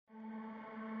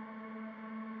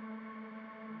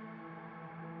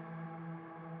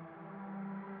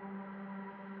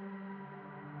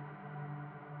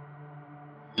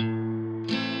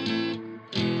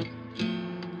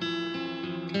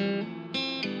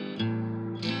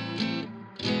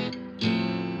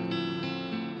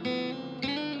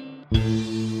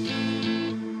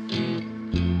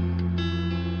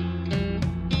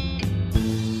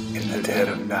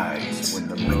night when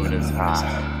the moon is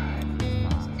high,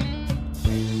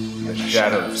 the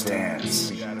shadows dance,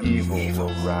 the evil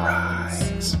will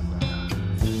rise.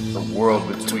 The world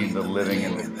between the living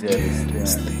and the dead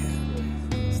is thin.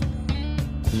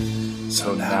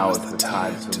 So now is the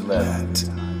time to let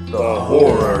the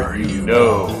horror you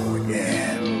know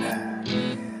in.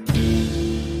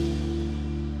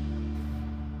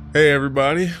 Hey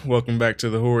everybody, welcome back to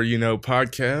the Horror You Know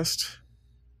podcast.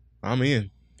 I'm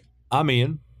Ian. I'm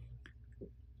Ian.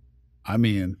 I'm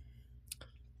Ian.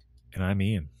 And I'm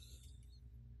Ian.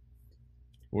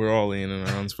 We're all Ian in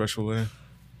our own special way.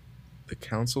 The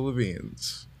Council of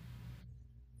Ians.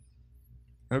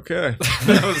 Okay.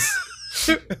 That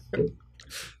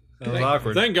was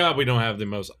awkward. Thank God we don't have the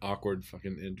most awkward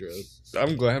fucking intros.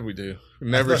 I'm glad we do.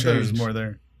 Never I thought there was changed. more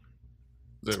there.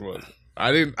 There was.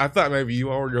 I thought maybe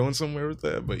you all were going somewhere with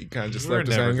that, but you kind of just We're left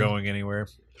us never hanging. going anywhere.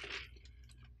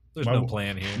 There's no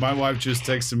plan here. My wife just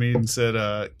texted me and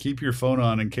said, keep your phone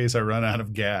on in case I run out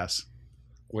of gas.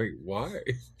 Wait, why?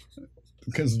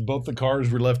 Because both the cars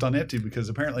were left on empty because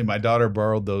apparently my daughter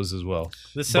borrowed those as well.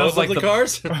 This sounds Both like of the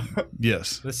cars?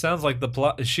 Yes. This sounds like the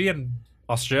plot. Is she in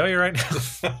Australia right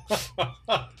now?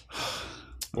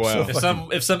 Wow.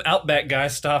 If some Outback guy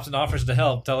stops and offers to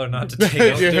help, tell her not to take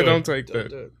it. Don't take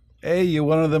that. Hey, you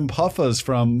one of them puffers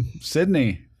from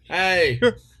Sydney. Hey,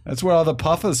 That's where all the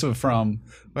puffers are from.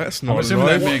 That's I'm not assuming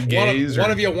that right. meant gays. one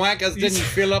or- of you wankers didn't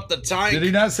fill up the tank. Did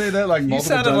he not say that like You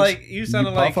multiple sounded times?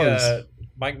 like puffers.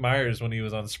 Mike Myers when he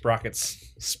was on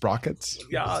Sprockets. Sprockets?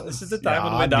 Yeah, this is the time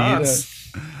when we I need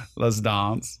dance. it. Let's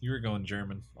dance. You were going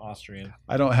German, Austrian.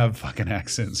 I don't have fucking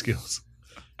accent skills.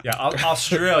 Yeah,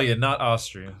 Australia, not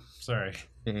Austria. Sorry,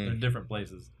 they're different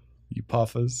places. You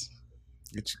puffers.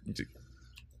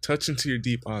 Touch into your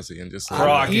deep Aussie and just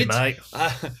Crocky, eat. mate.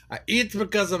 I eat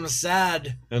because I'm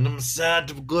sad, and I'm sad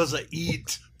because I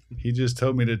eat. He just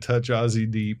told me to touch Aussie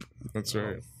deep. That's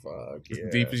right. Fuck As yeah.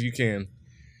 deep as you can.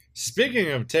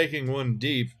 Speaking of taking one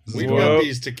deep, we've Whoa. got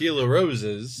these tequila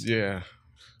roses. Yeah.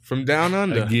 From down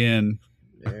under. Again,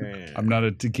 Yeah. I'm not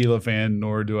a tequila fan,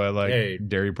 nor do I like Hey,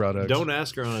 dairy products. Don't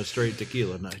ask her on a straight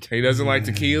tequila night. He doesn't like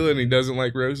tequila, and he doesn't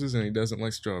like roses, and he doesn't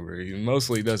like strawberry. He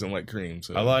mostly doesn't like cream.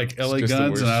 So I like it's LA just the Guns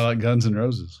worst. and I like Guns N'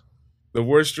 Roses. The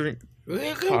worst drink.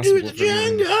 Welcome Possible to the for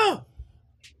me. jungle.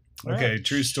 Okay,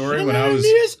 true story. When I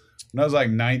was like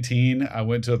 19, I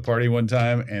went to a party one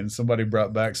time and somebody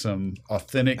brought back some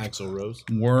authentic Axl Rose.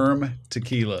 worm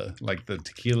tequila, like the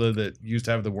tequila that used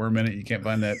to have the worm in it. You can't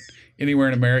find that anywhere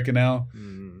in America now.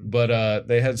 But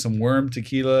they had some worm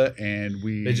tequila, and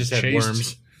They just had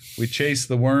worms. We chased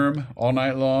the worm all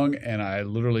night long, and I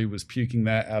literally was puking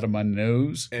that out of my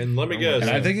nose. And let me guess. And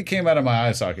I think it came out of my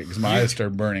eye socket because my eyes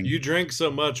started burning. You drank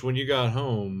so much when you got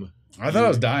home. I thought I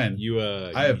was dying.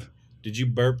 Did you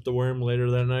burp the worm later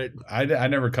that night? I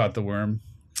never caught the worm.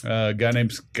 A guy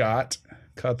named Scott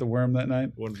caught the worm that night.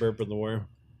 One burping the worm.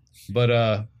 But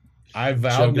I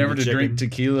vowed Choking never the to drink chicken.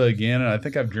 tequila again, and I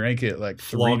think I've drank it like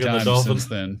 3 Flogging the times dolphin. since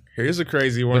then. Here's a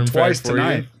crazy worm But twice fact for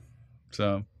tonight. you.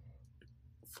 So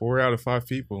 4 out of 5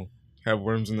 people have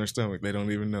worms in their stomach they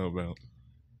don't even know about.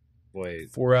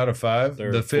 Wait. 4 out of 5. There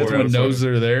are The 5th 4 out one of knows 5.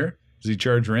 they're there. Does he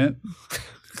charge rent?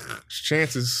 There's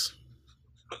chances.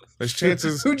 There's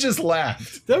chances. Who just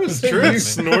laughed? That was true.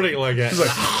 Snorting like a... He's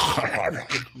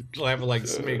laughing like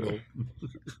Smeagol.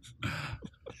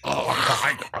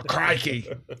 Oh, crikey.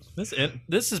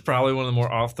 This is probably one of the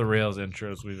more off the rails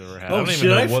intros we've ever had. I Oh, don't even shit.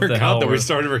 know I what the forgot hell that we we're-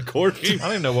 started recording. I don't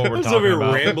even know what I we're was talking over here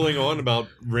about. rambling on about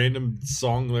random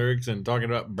song lyrics and talking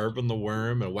about burping the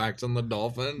worm and waxing the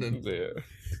dolphin. And Yeah.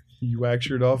 You wax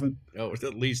your dolphin?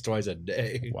 at least twice a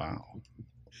day. Wow.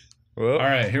 Well, All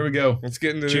right, here we go. let's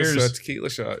get into Cheers. this tequila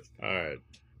shot. All right.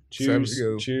 Cheers. Time to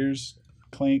go. Cheers.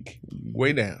 Clink.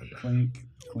 Way down. Clink.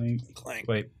 Clink. Clank.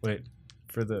 Wait.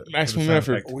 For the Maximum for the sound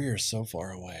effort. effect. We are so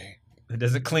far away. It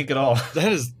doesn't clink at all.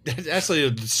 That's actually a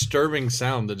disturbing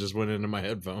sound that just went into my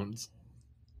headphones.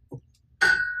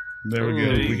 There we go.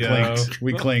 There you We go. clinked.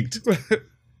 We clinked.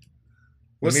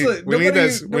 We need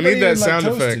that sound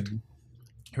effect.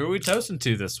 Who are we toasting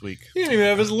to this week? He didn't even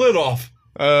have his lid off.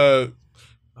 I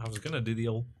was gonna do the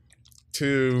old.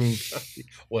 To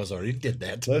Was already did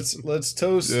that. Let's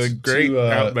toast the great to,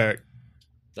 Outback.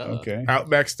 Okay.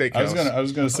 Outback Steakhouse. I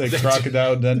was gonna say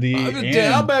Crocodile Dundee To and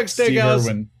Outback Steve Steakhouse.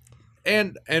 Irwin.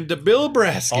 And to Bill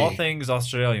Brasky. All things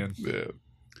Australian. Yeah.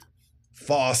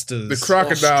 Foster's. The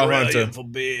crocodile Australian hunter. for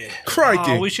beer.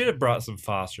 Crikey. Oh, we should have brought some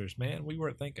Fosters, man. We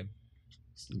weren't thinking.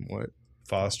 What?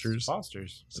 Foster's.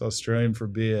 Fosters. It's Australian for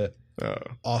beer. Oh.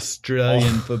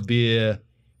 Australian for beer.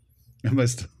 Am I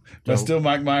still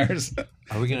Mike Myers?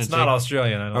 Are we gonna? It's not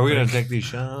Australian. I don't Are we gonna think. take these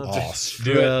shots?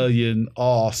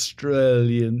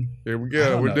 Australian. Here we I go.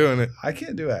 don't We're know. doing it. I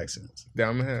can't do accents.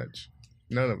 Down the hatch.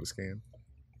 None of us can.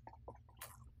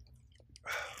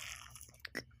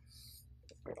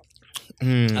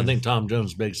 I think Tom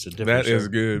Jones begs to differ. That is sir.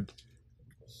 good.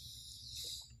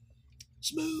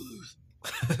 Smooth.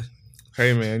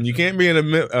 Hey, man, you can't be in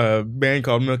a band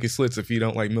called Milky Slits if you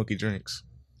don't like milky drinks.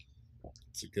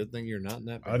 It's a good thing you're not in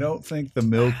that. I don't think the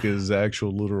milk is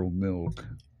actual literal milk.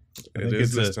 I It think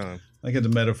is it's this time. I think it's a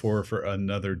metaphor for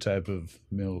another type of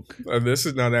milk. This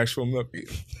is not actual milky.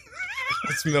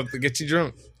 It's milk that gets you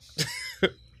drunk.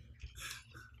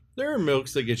 There are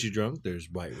milks that get you drunk. There's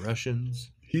White Russians.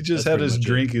 He just That's had pretty his much it.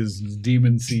 drink his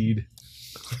demon seed.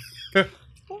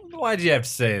 Why'd you have to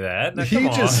say that? Now, He come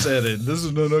on. just said it. This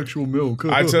is not actual milk.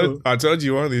 I told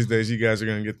you one of these days you guys are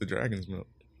gonna get the dragon's milk.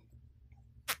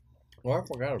 Well, I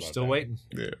forgot about Still that. waiting.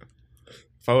 Yeah.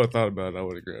 If I would have thought about it, I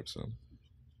would have grabbed some.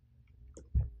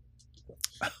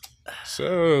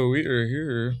 So we are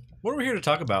here. What are we here to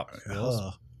talk about?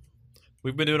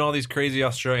 We've been doing all these crazy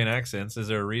Australian accents. Is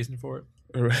there a reason for it?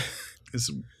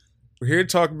 We're here to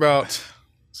talk about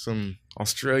some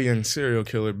Australian serial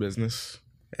killer business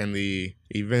and the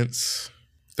events,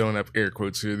 throwing up air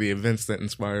quotes here, the events that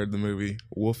inspired the movie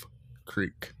Wolf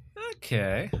Creek.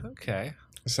 Okay. I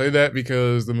say that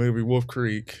because the movie Wolf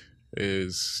Creek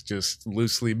is just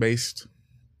loosely based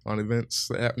on events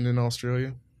that happened in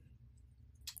Australia.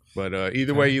 But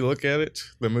either way you look at it,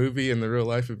 the movie and the real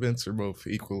life events are both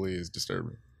equally as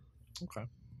disturbing. Okay.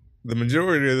 The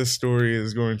majority of this story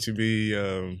is going to be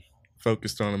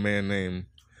focused on a man named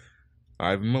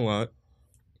Ivan Milat.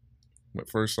 But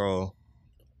first of all,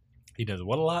 He does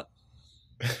what a lot?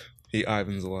 he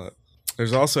Ivans a lot.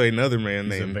 There's also another man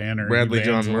He's a named banner. Bradley He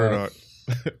John bans a lot.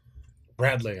 Murdoch.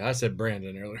 Bradley. I said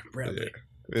Brandon earlier. Bradley.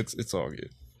 Yeah, it's all good.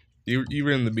 You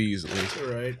were in the B's at least.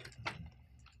 All right.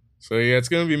 So yeah, it's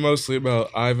going to be mostly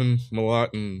about Ivan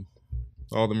Milat and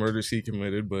all the murders he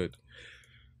committed, but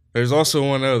there's also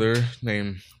one other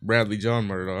named Bradley John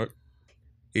Murdoch.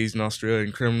 He's an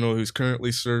Australian criminal who's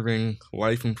currently serving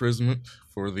life imprisonment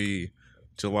for the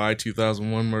July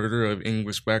 2001 murder of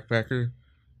English backpacker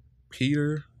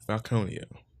Peter Falconio.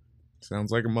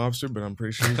 Sounds like a mobster, but I'm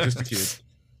pretty sure he's just a kid.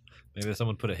 Maybe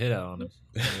someone put a hit out on him.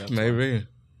 That's why. Maybe.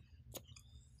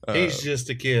 He's just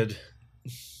a kid.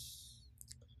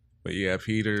 But yeah,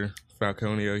 Peter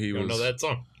Falconio, he You don't was... know that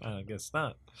song? I guess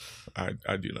not. I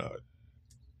do not.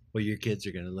 Well, your kids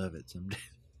are gonna love it someday.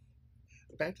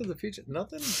 Back to the Future.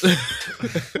 Nothing.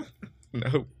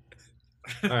 Nope.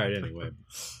 All right. Anyway,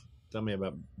 tell me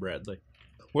about Bradley.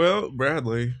 Well,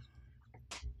 Bradley,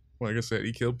 like I said,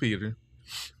 he killed Peter.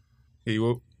 He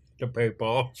will... The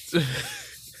PayPal.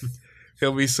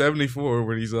 He'll be 74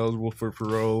 when he's eligible for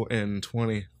parole in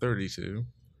 2032.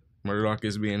 Murdoch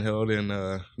is being held in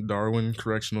Darwin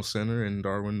Correctional Center in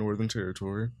Darwin, Northern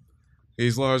Territory.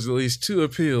 He's lodged at least 2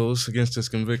 appeals against his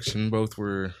conviction. Both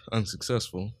were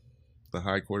unsuccessful. The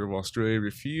High Court of Australia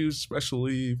refused special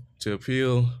leave to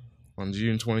appeal on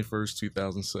June 21st,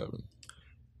 2007.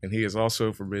 And he is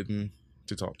also forbidden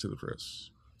to talk to the press.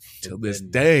 Till this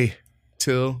day.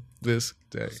 Till this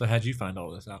day. So how'd you find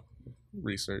all this out?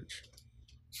 Research.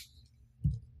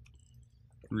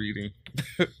 Reading.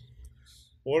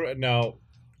 What now?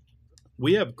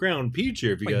 We have Crown Peach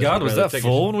here. If you My guys God, would was rather that take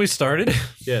full when we started?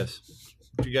 Yes.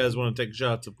 If you guys want to take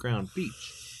shots of Crown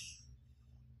Peach,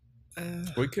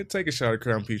 We could take a shot of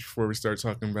Crown Peach before we start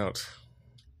talking about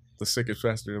the sickest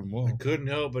bastard of them all. I couldn't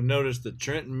help but notice that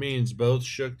Trent and Means both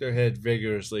shook their head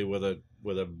vigorously with a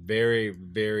very,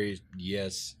 very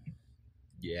yes.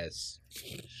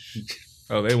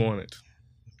 Oh, they want it.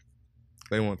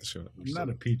 They want the shot. I'm not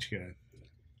a peach guy.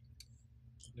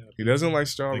 He doesn't like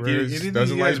strawberries.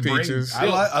 Doesn't like peaches.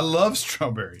 I love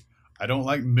strawberry. I don't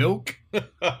like milk. I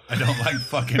don't like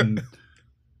fucking.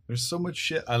 There's so much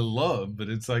shit I love, but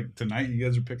it's like tonight you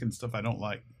guys are picking stuff I don't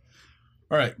like.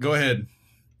 All right, go ahead.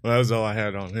 Well, that was all I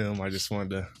had on him. I just wanted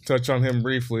to touch on him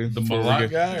briefly. The before we Milat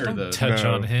get- guy or Don't the touch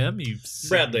No. on him, you sick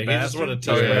Bradley, he just bastard. wanted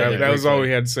to Oh, tell you yeah, that that was all briefly.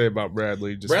 we had to say about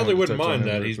Bradley. Just Bradley wanted to wouldn't touch on mind him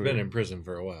that. real He's quick. been in prison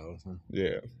for a while. So.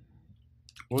 Yeah.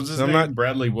 what was his I'm name? not-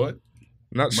 Bradley what?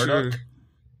 Not Murdoch? sure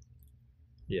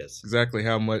Yes. exactly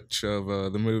how much of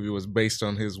the movie was based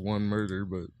on his one murder,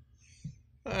 but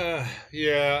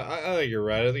Yeah, I think you're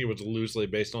right. I think it was loosely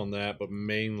based on that, but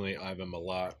mainly Ivan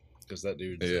Milat because that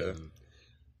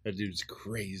dude's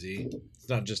crazy. It's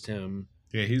not just him.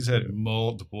 Yeah, he's had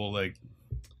multiple like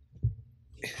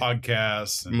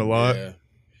podcasts. And, Milat.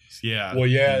 yeah. Well,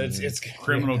 yeah, it's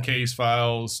criminal case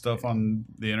files, stuff on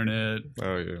the internet,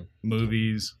 Oh yeah.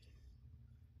 movies.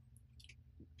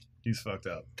 He's fucked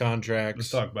up. Contracts. Let's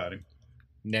talk about him.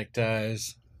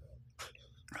 Neckties.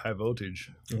 High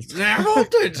voltage. Nah,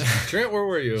 voltage. Trent, where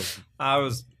were you? I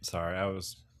was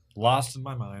lost in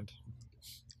my mind.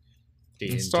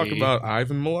 Let's talk about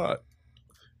Ivan Milat.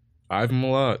 Ivan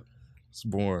Milat was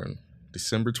born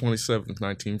December 27th,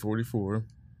 1944. And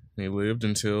he lived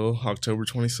until October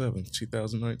 27th,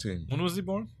 2019. When was he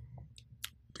born?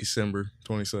 December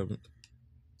 27th,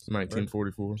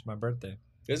 1944. It's my birthday.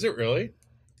 Is it really?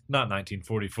 Not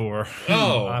 1944.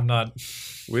 Oh. I'm not.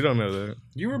 We don't know that.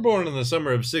 You were born in the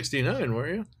summer of '69,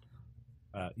 weren't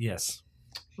you? Yes.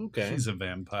 Okay. He's a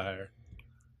vampire.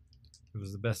 It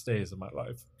was the best days of my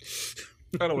life.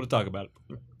 I don't want to talk about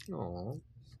it. Aww.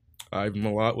 Ivan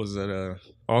Milat was an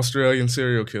Australian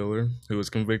serial killer who was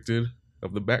convicted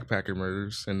of the backpacker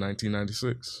murders in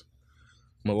 1996.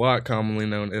 Milat, commonly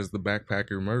known as the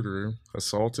backpacker murderer,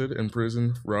 assaulted,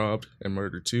 imprisoned, robbed, and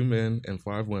murdered 2 men and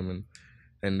 5 women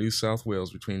in New South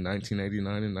Wales between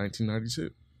 1989 and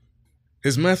 1992.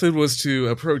 His method was to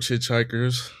approach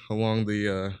hitchhikers along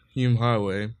the Hume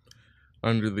Highway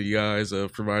under the guise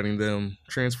of providing them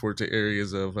transport to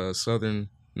areas of southern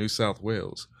New South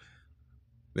Wales.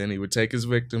 Then he would take his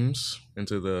victims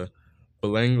into the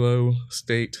Belanglo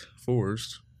State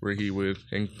Forest, where he would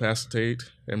incapacitate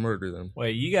and murder them.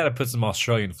 Wait, you got to put some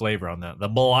Australian flavor on that. The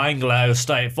Belanglo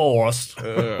State Forest.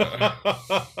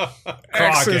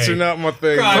 Accents are not my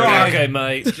thing. Crikey,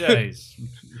 mate. Jeez.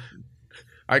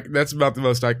 That's about the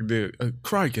most I could do.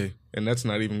 Crikey. And that's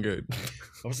not even good.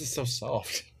 Why was it so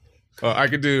soft? I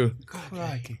could do,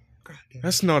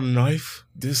 that's not a knife.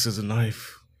 This is a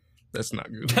knife. That's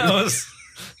not good.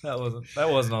 That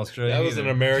wasn't Australian. That was an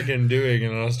either. American doing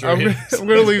an Australian. I'm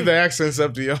going to leave the accents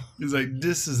up to y'all. He's like,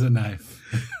 this is a knife.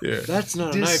 Yeah. That's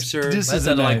not a This- knife, sir. this That is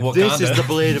sounded a like knife. Wakanda. This is the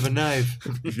blade of a knife.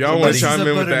 If y'all want to This is chime a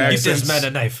in with the butter knife. Give this accents, man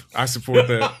a knife. I support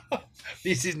that.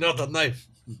 This is not a knife.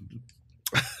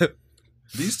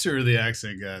 These two are the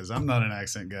accent guys. I'm not an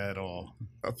accent guy at all.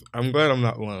 I'm glad I'm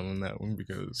not alone on that one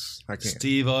because I can't.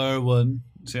 Steve Irwin.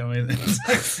 See what I mean?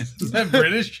 Is that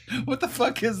British? What the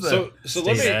fuck is that? So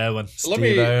let Steve me Irwin. let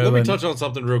me Irwin. touch on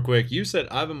something real quick. You said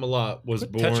Ivan Milat was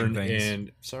Quit touching born things.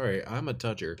 in. Sorry, I'm a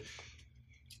toucher.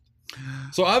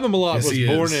 So Ivan Milat Yes, was he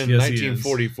born is. in Yes, he is.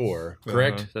 1944,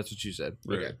 correct? Uh-huh. That's what you said.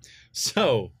 Right. Okay.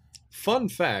 So, fun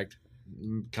fact,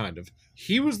 kind of.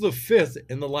 He was the 5th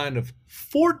in the line of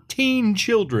 14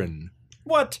 children.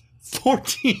 What?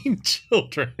 14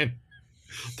 children.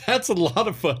 That's a lot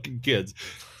of fucking kids.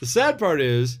 The sad part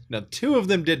is, now 2 of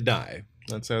them did die.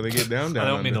 That's how they get down. I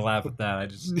don't mean to under. laugh at that. I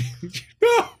just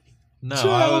no.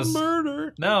 Child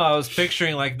murder. I was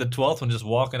picturing like the 12th one just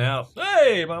walking out.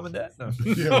 Hey, mom and dad. No.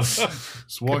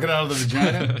 Just walking out of the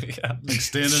vagina, Yeah. like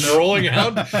standing up. Strolling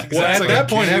out. Well, at Like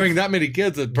that a point, kid. having that many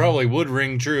kids, it probably would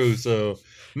ring true. So,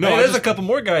 no, Hey, I there's just, a couple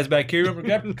more guys back here.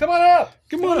 Come on out.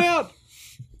 come on out.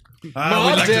 We'd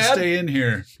Mom, like to Dad. stay in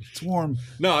here. It's warm.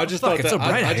 No, I just Fuck, thought it's that. so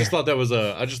bright I out just here. thought that was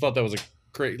a. I just thought that was a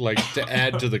like to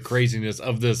add to the craziness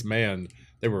of this man.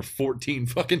 There were 14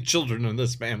 fucking children in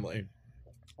this family.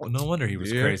 Well, no wonder he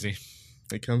was Yeah. crazy.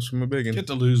 It comes from a big You one. get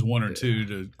to lose 1 or 2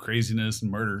 to craziness and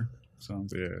murder. So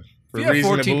Yeah. If For you have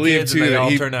reason to 14 believe kids too and they that all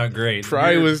he turn out great.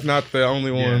 probably you're- was not the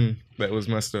only one that was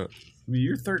messed up. I mean,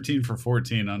 you're 13 for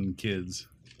 14 on kids.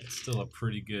 It's still a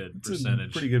pretty good It's percentage.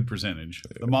 a pretty good percentage.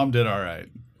 The mom did all right.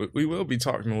 But we will be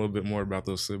talking a little bit more about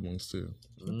those siblings too.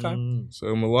 Okay.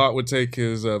 So Milat would take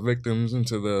his victims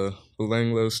into the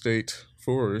Belanglo State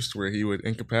Forest where he would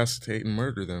incapacitate and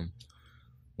murder them.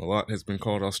 Milat has been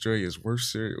called Australia's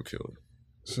worst serial killer.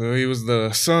 So he was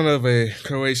the son of a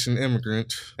Croatian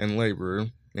immigrant and laborer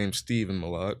named Stephen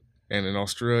Milat and an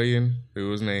Australian who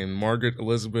was named Margaret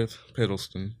Elizabeth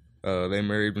Piddleston. They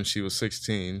married when she was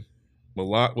 16.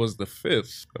 Milat was the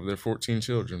 5th of their 14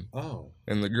 children. Oh,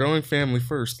 And the growing family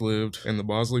first lived in the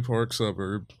Bosley Park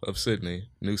suburb of Sydney,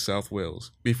 New South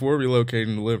Wales, before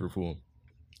relocating to Liverpool.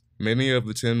 Many of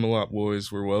the 10 Milat boys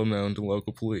were well known to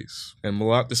local police, and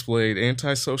Milat displayed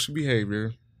antisocial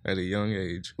behavior at a young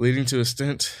age, leading to a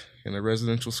stint in a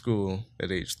residential school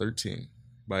at age 13.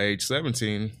 By age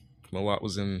 17, Milat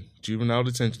was in juvenile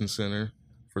detention center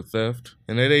for theft,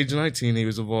 and at age 19 he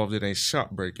was involved in a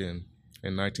shop break-in.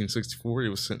 In 1964, he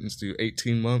was sentenced to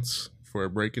 18 months for a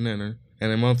break and enter,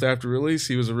 and a month after release,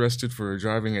 he was arrested for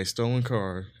driving a stolen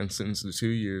car and sentenced to 2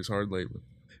 years hard labor.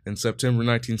 In September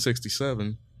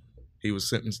 1967, he was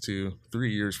sentenced to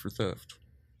 3 years for theft.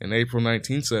 In April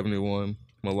 1971,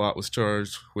 Milat was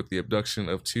charged with the abduction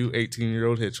of 2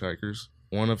 18-year-old hitchhikers,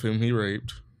 one of whom he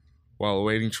raped. While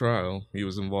awaiting trial, he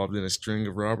was involved in a string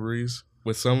of robberies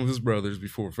with some of his brothers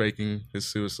before faking his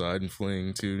suicide and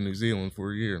fleeing to New Zealand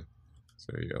for a year.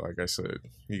 So yeah, like I said,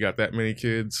 you got that many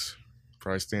kids,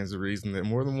 probably stands to reason that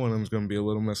more than one of them is going to be a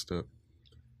little messed up.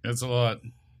 That's a lot.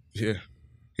 Yeah.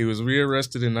 He was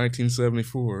rearrested in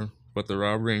 1974, but the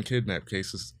robbery and kidnap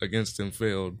cases against him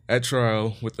failed at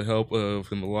trial with the help of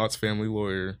the Milat's family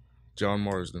lawyer, John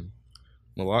Marsden.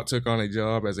 Milat took on a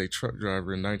job as a truck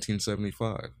driver in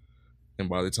 1975, and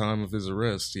by the time of his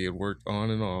arrest, he had worked on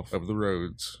and off of the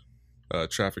roads,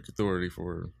 traffic authority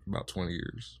for about 20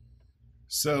 years.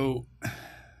 So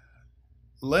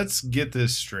let's get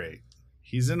this straight.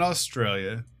 He's in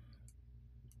Australia.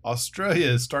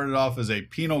 Australia started off as a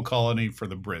penal colony for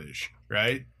the British,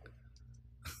 right?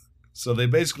 So they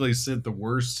basically sent the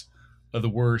worst of the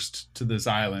worst to this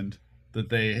island that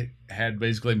they had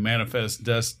basically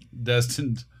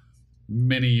destined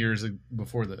many years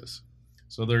before this.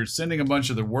 So they're sending a bunch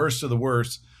of the worst.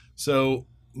 So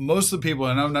most of the people,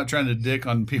 and I'm not trying to dick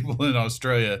on people in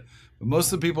Australia, but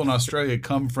most of the people in Australia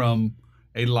come from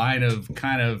a line of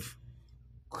kind of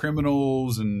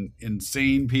criminals and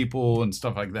insane people and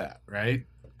stuff like that, right?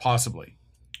 Possibly.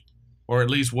 Or at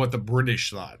least what the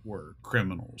British thought were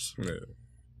criminals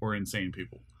or insane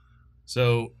people.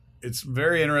 So it's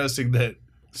very interesting that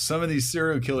some of these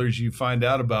serial killers you find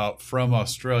out about from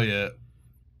Australia,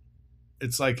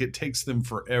 it's like it takes them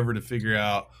forever to figure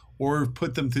out or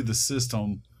put them through the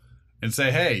system and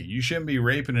say, hey, you shouldn't be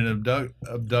raping and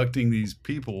abducting these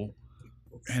people,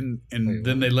 and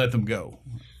then they let them go.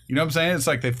 You know what I'm saying? It's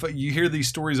like you hear these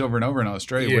stories over and over in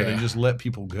Australia where they just let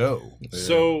people go.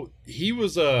 So he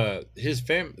was his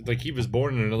family, like he was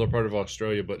born in another part of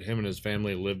Australia, but him and his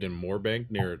family lived in Moorbank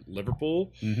near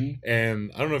Liverpool. Mm-hmm.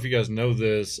 And I don't know if you guys know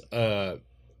this. To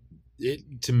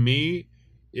me,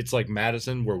 it's like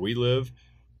Madison where we live.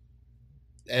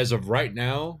 As of right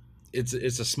now, it's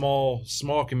a small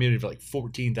community of like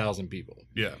 14,000 people.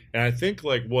 Yeah. And I think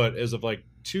as of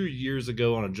 2 years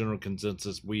ago, on a general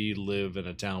consensus, we live in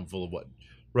a town full of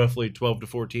roughly 12 to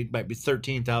 14, might be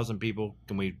 13,000 people.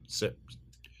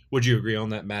 Would you agree on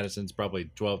that? Madison's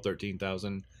probably 12,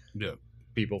 13,000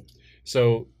 people.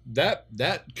 So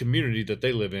that community that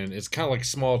they live in is kind of like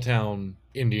small town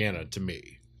Indiana to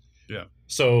me. Yeah.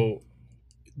 So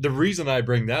the reason I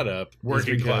bring that up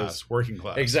working is class.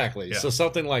 Exactly. Yeah. So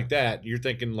something like that, you're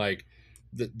thinking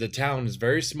the town is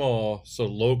very small, so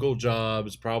local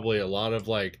jobs, probably a lot of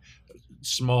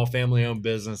small family owned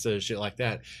businesses, shit like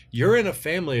that. You're in a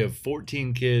family of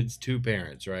 14 kids, 2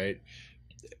 parents, right?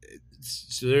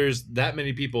 So there's that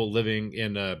many people living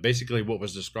in basically what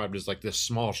was described as this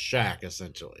small shack,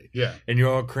 essentially. Yeah. And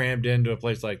you're all crammed into a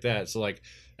place like that. So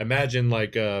imagine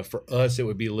for us, it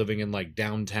would be living in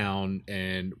downtown,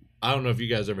 and I don't know if you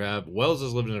guys ever have. Wells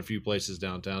has lived in a few places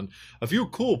downtown, a few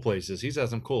cool places. He's had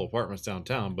some cool apartments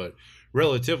downtown, but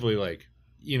relatively,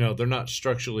 they're not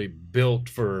structurally built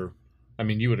for. I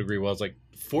mean, you would agree, Wells,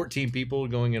 14 people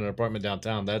going in an apartment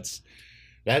downtown.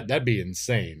 That'd be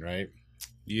insane, right?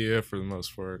 Yeah, for the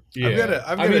most part. Yeah,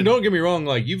 I mean, don't get me wrong.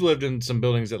 You've lived in some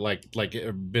buildings that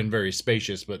have been very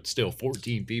spacious, but still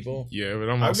 14 people. Yeah, but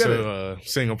I'm also a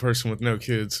single person with no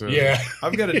kids. So. Yeah,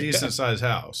 I've got a decent sized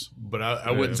house, but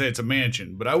I wouldn't say it's a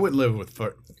mansion. But I wouldn't live with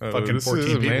fucking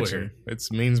 14 people here.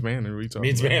 It's Means Manor. We talking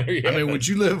Means about. Manor. Yeah. I mean, would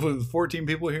you live with 14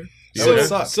 people here? It would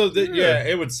suck.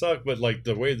 It would suck. But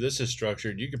the way this is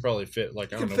structured, you could probably fit I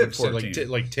don't know, fit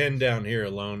 14. 10 down here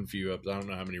alone. Few up. I don't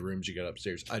know how many rooms you got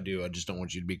upstairs. I do. I just don't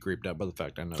want you to be creeped out by the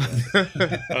fact I know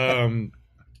that.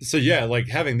 So yeah,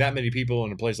 having that many people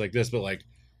in a place like this, but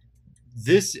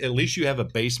this, at least you have a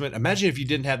basement. Imagine if you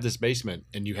didn't have this basement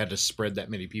and you had to spread that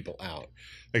many people out.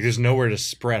 There's nowhere to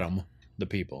spread them. The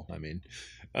people. I mean.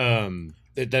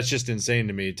 That's just insane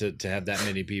to me to have that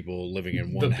many people living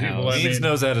in one house. Means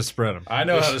knows how to spread them. I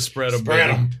know how to spread them. Spread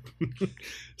them.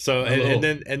 So and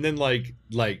then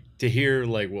to hear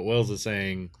what Wells is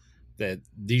saying, that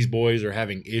these boys are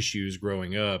having issues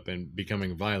growing up and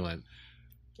becoming violent.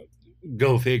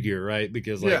 Go figure, right?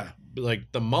 Because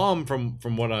the mom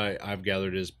from what I've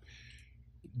gathered is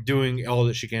doing all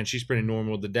that she can. She's pretty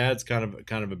normal. The dad's kind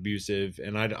of abusive,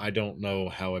 and I don't know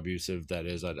how abusive that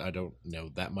is. I don't know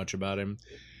that much about him,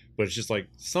 but it's just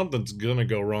something's gonna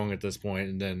go wrong at this point.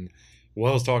 And then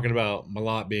Wells talking about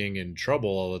Milat being in trouble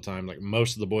all the time,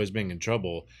 most of the boys being in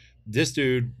trouble. This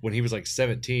dude, when he was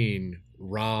 17,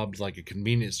 robbed a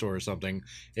convenience store or something,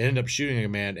 and ended up shooting a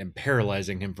man and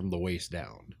paralyzing him from the waist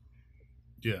down.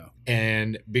 Yeah.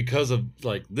 And because of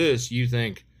this, you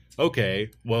think, okay,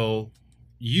 well,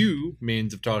 you,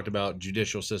 Means, have talked about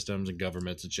judicial systems and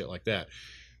governments and shit like that.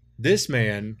 This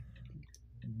man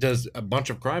does a bunch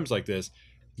of crimes like this,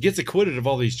 gets acquitted of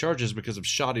all these charges because of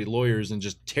shoddy lawyers and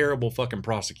just terrible fucking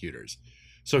prosecutors.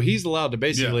 So he's allowed to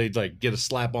basically like get a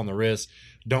slap on the wrist,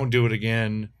 don't do it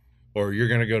again, or you're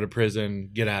going to go to prison,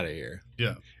 get out of here.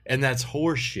 Yeah. And that's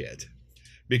horseshit.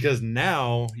 Because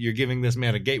now you're giving this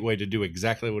man a gateway to do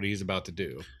exactly what he's about to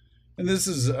do. And this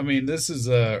is early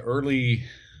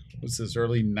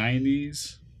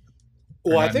 90s.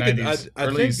 Well, I think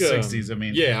early 60s. I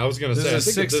mean, yeah, I was going to say, I is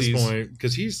think the at this 60s. point,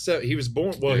 because he was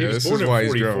born. Well, Yeah, he was this born is in why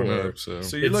he's 44. growing up. So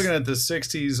So you're looking at the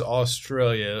 60s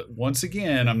Australia. Once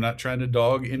again, I'm not trying to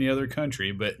dog any other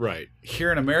country, but Right.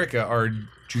 here in America, our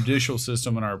judicial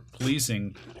system and our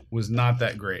policing was not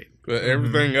that great. but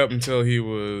everything up until he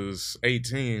was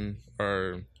 18,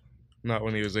 or not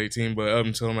when he was 18, but up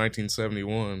until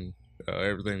 1971,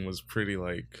 everything was pretty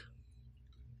like,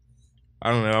 I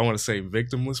don't know, I want to say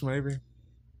victimless maybe.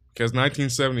 Because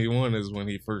 1971 is when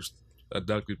he first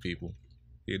abducted people.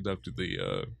 He abducted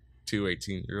the two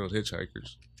 18-year-old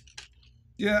hitchhikers.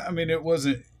 Yeah, I mean, it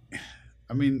wasn't.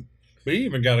 I mean, But he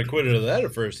even got acquitted of that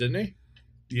at first, didn't he?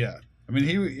 yeah. I mean,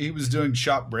 he was doing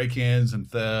shop break-ins and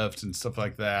theft and stuff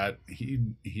like that. He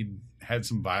had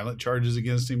some violent charges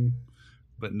against him,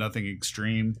 but nothing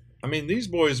extreme. I mean, these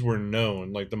boys were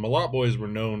known, like the Milat boys were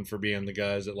known for being the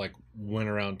guys that like went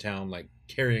around town like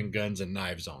carrying guns and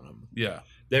knives on them. Yeah,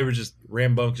 They were just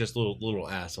rambunctious little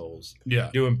assholes yeah.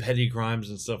 doing petty crimes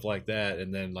and stuff like that.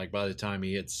 And then like by the time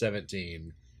he hits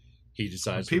 17, he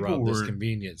decides to People rob this were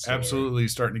convenience store. Absolutely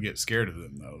starting to get scared of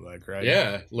them, though. Like, right?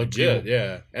 Yeah, legit. people-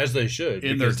 yeah, as they should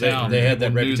In their because they- town, They had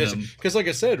that people knew reputation. them. Because like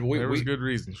I said, There was we good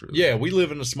reasons for that. yeah, we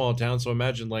live in a small town, so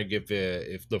imagine like if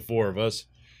the four of us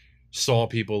saw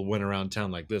people went around town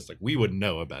like this, like we would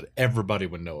know about it. Everybody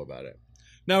would know about it.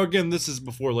 Now again, this is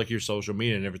before like your social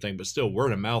media and everything, but still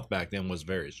word of mouth back then was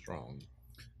very strong.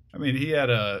 I mean,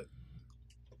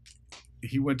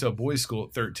 he went to a boys' school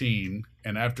at 13,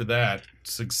 and after that,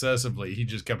 successively, he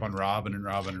just kept on robbing and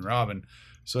robbing and robbing.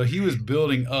 So he was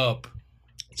building up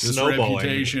this Snowballing.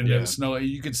 reputation. Yeah.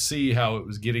 You could see how it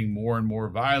was getting more and more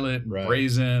violent, and Right.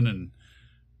 brazen, and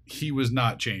he was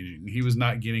not changing. He was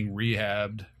not getting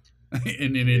rehabbed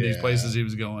in any of these Yeah. places he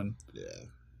was going. Yeah.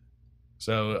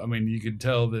 So, I mean, you could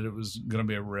tell that it was going to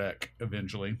be a wreck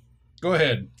eventually. Go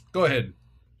ahead. All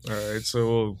Alright, so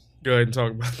we'll go ahead and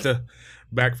talk about the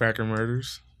backpacker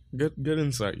murders. Good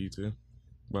insight, you two.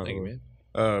 By the Thank you, way.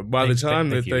 man. By the Thank- time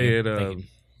thank that you, they man. had Thank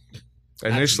you.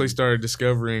 initially Absolutely. started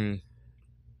discovering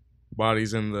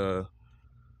bodies in the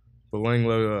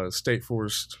Belanglo State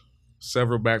Forest,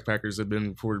 several backpackers had been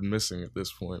reported missing at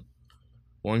this point.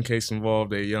 One case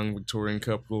involved a young Victorian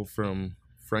couple from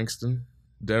Frankston,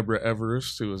 Deborah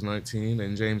Everest, who was 19,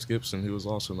 and James Gibson, who was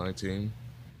also 19.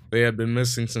 They had been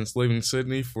missing since leaving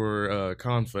Sydney for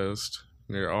Confest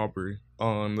near Aubrey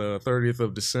on the 30th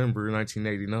of December,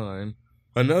 1989.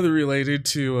 Another related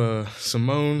to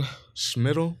Simone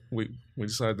Schmidl. We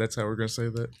decided that's how we're going to say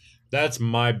that. That's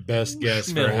my best guess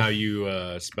for Schmiddle. how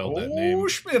you spelled that name.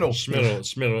 Schmiddle.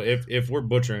 Schmiddle. If we're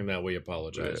butchering that, we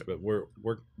apologize, Yeah. but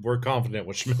we're confident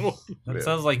with Schmiddle. That Yeah.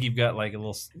 sounds like you've got like a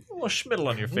little schmiddle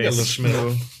on your Yeah, little face.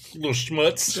 Schmiddle, little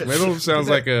schmutz. Schmidl sounds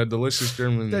like a delicious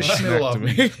German That snack Schmidl to off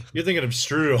me. You're thinking of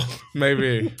strudel.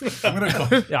 Maybe. I'm going to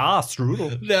call Yeah,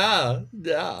 strudel. Yeah,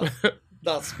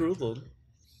 not strudel.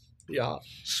 Yeah,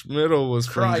 Schmidl was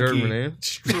from Crikey. Germany.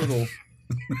 Strudel.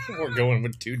 we're going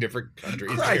with two different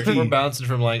countries. Crikey. here. We're bouncing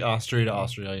from like Austria to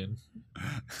Australian.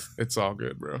 It's all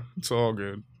good, bro. It's all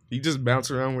good. You just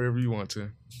bounce around wherever you want to.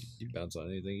 You bounce on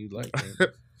anything you like, man.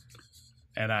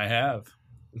 And I have.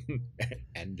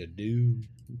 And to do.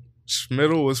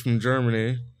 Schmidl was from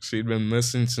Germany. She'd been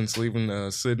missing since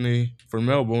leaving Sydney for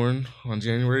Melbourne on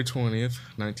January 20th,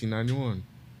 1991.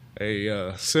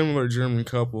 A similar German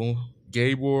couple,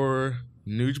 Gabor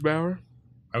Neugebauer,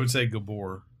 I would say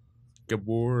Gabor.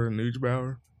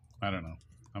 Neugebauer, I don't know.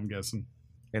 I'm guessing.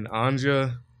 and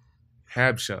Anja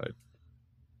Habscheid.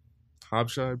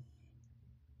 Habscheid?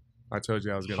 I told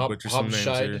you I was going to butcher some names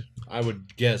here. I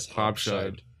would guess Habscheid.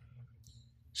 Habscheid.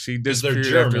 She Because they're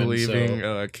disappeared after German,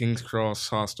 leaving King's Cross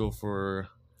Hostel for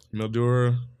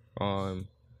Mildura on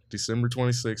December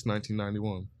 26,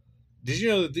 1991. Did you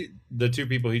know that the two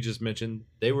people he just mentioned,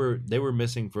 they were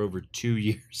missing for over 2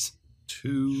 years.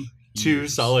 2 2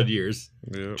 years. solid years.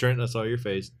 Yep. Trent, I saw your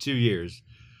face. 2 years.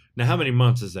 Now, how many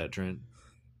months is that, Trent?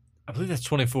 I believe that's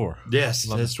 24. Yes,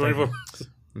 Not that's mistaken. 24.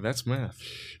 That's math.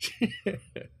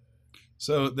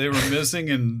 So they were missing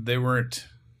and they weren't.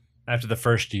 After the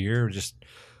first year, just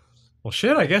well,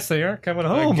 shit. I guess they aren't coming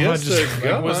home. guess just,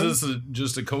 they're gone. Was this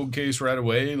just a cold case right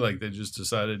away? Like they just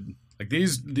decided. Like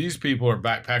these people are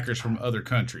backpackers from other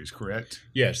countries, correct?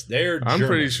 Yes, they're I'm German.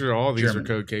 pretty sure all these German. are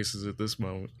code cases at this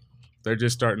moment. They're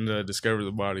just starting to discover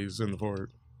the bodies in the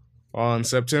port. On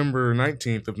September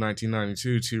 19th of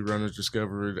 1992, two runners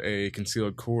discovered a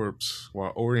concealed corpse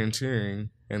while orienteering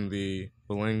in the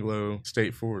Belanglo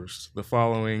State Forest. The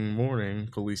following morning,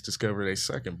 police discovered a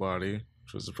second body,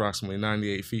 which was approximately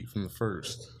 98 feet from the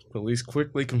first. Police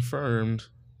quickly confirmed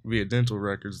via dental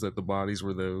records that the bodies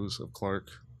were those of Clark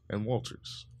and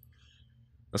Walters.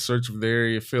 A search of the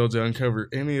area failed to uncover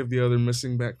any of the other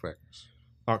missing backpackers.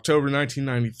 October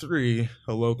 1993,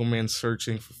 a local man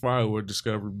searching for firewood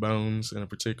discovered bones in a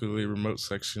particularly remote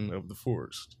section of the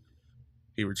forest.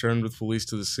 He returned with police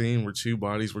to the scene where two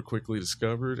bodies were quickly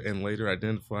discovered and later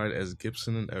identified as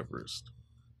Gibson and Everest.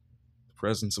 The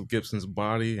presence of Gibson's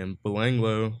body in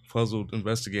Belanglo puzzled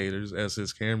investigators as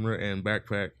his camera and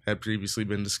backpack had previously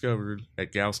been discovered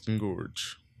at Galston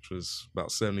Gorge, which was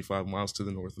about 75 miles to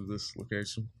the north of this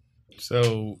location.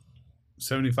 So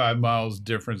 75 miles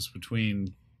difference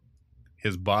between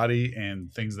his body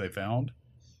and things they found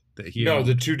that he No, owned?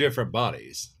 the two different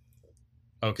bodies.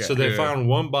 Okay. So they found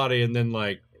one body and then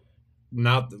like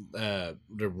not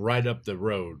right up the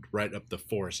road, right up the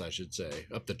forest, I should say,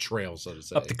 up the trail, so to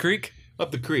say, Up the creek? up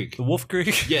the creek. The Wolf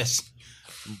Creek? Yes,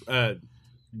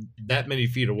 that many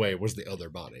feet away was the other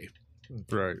body.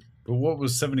 Right. But what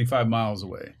was 75 miles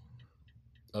away?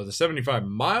 Oh, the 75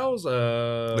 miles.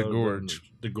 The gorge.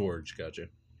 The gorge. Gotcha.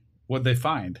 What'd they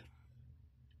find?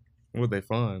 What'd they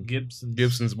find?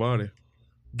 Gibson's body.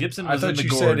 Gibson I was in thought the you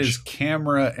gorge. said his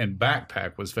camera and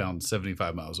backpack was found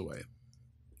 75 miles away.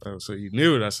 Oh, so you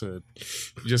knew what I said.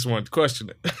 You just wanted to question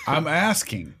it. I'm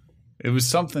asking. It was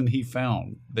something he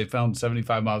found. They found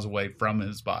 75 miles away from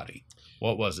his body.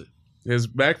 What was it? His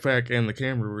backpack and the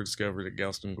camera were discovered at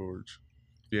Galston Gorge.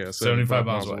 Yeah, 75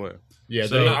 miles away. Yeah,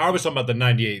 So- I was talking about the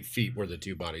 98 feet were the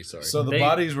two bodies. Sorry. So the They-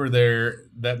 bodies were there.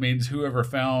 That means whoever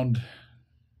found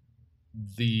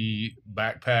the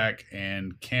backpack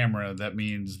and camera, that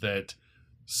means that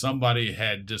somebody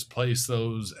had displaced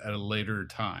those at a later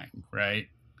time, right?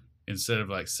 Instead of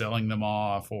like selling them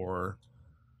off or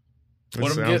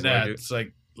what It I'm sounds getting at. like it. It's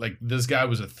like this guy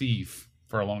was a thief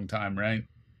for a long time, right?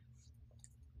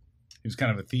 He was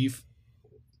kind of a thief.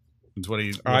 That's what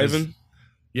he. Ivan?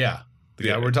 Yeah, the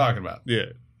Yeah. guy we're talking about. Yeah.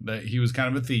 That he was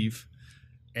kind of a thief,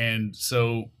 and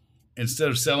so instead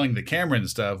of selling the camera and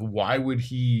stuff, why would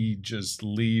he just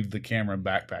leave the camera and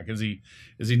backpack? Is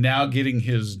he now getting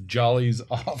his jollies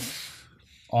off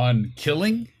on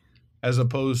killing as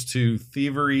opposed to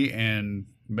thievery and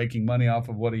making money off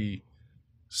of what he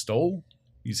stole?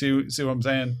 You see what I'm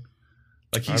saying?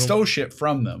 Like he I don't- stole shit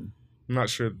from them. I'm not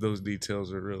sure if those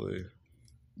details are really.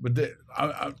 But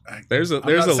There's a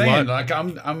I'm not saying, lot. like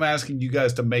I'm asking you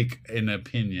guys to make an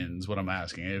opinion is what I'm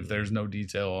asking. If there's no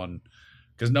detail on,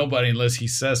 because nobody, unless he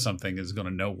says something, is going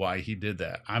to know why he did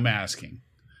that. I'm asking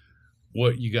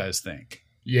what you guys think.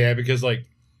 yeah, because like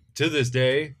to this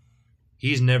day,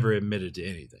 he's never admitted to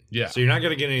anything. Yeah. So you're not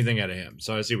going to get anything out of him.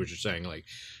 So I see what you're saying. Like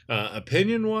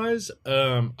opinion wise,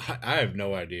 I have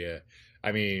no idea.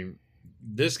 I mean,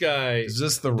 this guy. Is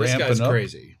this the This ramping guy's up?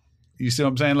 crazy. You see what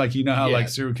I'm saying? Like, you know how Yeah. like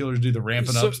serial killers do the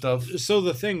ramping up stuff? So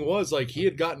the thing was, like, he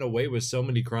had gotten away with so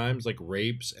many crimes, like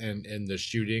rapes and the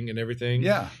shooting and everything.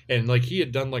 Yeah. And like he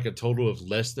had done like a total of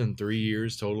less than 3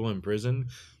 years total in prison.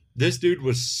 This dude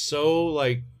was so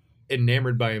like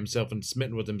enamored by himself and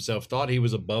smitten with himself, thought he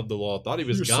was above the law, thought he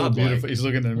was You're so godlike. beautiful. He's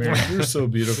looking in the mirror. You're so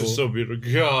beautiful. So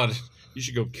beautiful. God, you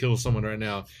should go kill someone right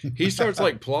now. He starts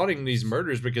like plotting these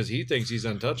murders because he thinks he's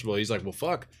untouchable. He's like, well,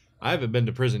 fuck, I haven't been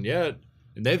to prison yet,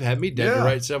 and they've had me dead to Yeah.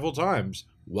 rights several times.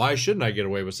 Why shouldn't I get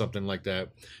away with something like that?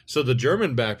 So the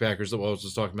German backpackers that I was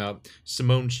just talking about,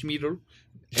 Simone Schmiedel,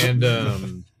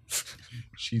 and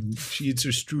she eats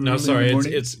her strudel. no, in sorry, the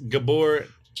morning. it's Gabor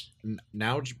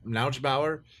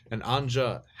Naujbauer and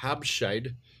Anja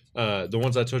Habscheid, the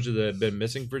ones I told you that had been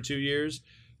missing for 2 years.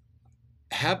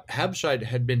 Habscheid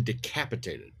had been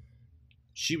decapitated.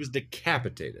 She was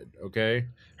decapitated, okay?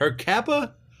 Her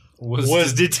kappa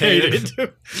was detained.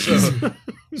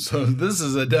 So this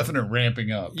is a definite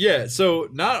ramping up. Yeah, so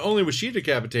not only was she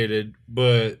decapitated,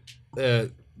 but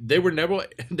they were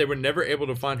never able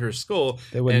to find her skull.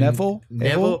 They were And never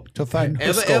to find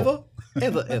her skull.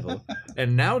 ever.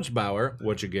 And Naujbauer,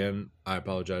 which again, I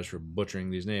apologize for butchering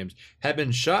these names, had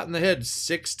been shot in the head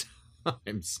 6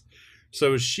 times.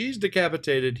 So she's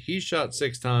decapitated. He's shot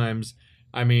 6 times.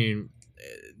 I mean,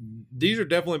 these are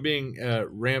definitely being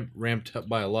ramped up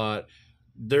by a lot.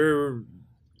 They're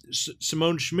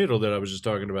Simone Schmiedel that I was just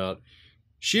talking about.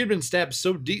 She had been stabbed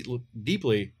so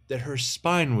deeply that her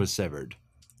spine was severed.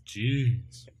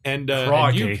 Jeez. And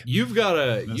Crikey. you've got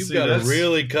to that's-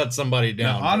 really cut somebody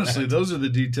Now, down. honestly, those are the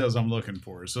details I'm looking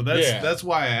for. So that's Yeah. that's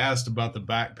why I asked about the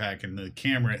backpack and the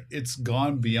camera. It's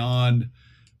gone beyond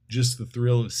just the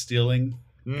thrill of stealing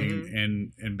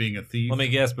and being a thief. Let me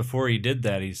guess. Before he did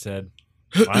that, he said,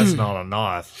 "That's not a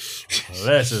knife.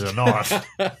 This is a knife."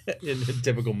 In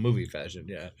typical movie fashion,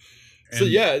 yeah. And, So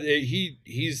yeah,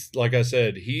 he's like I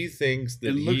said, he thinks that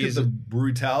and look he's at the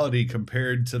brutality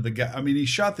compared to the guy. I mean, he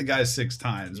shot the guy 6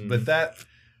 times, but that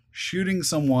shooting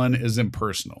someone is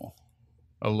impersonal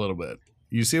a little bit.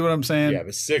 You see what I'm saying? yeah,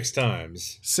 but 6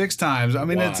 times. 6 times. I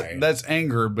mean, Why? that's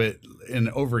anger, but in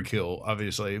overkill,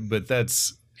 obviously. But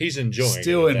that's He's enjoying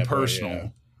still it at that point,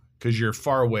 impersonal because you're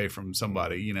far away from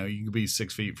somebody. You know, you could be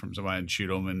 6 feet from somebody and shoot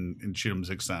them and shoot them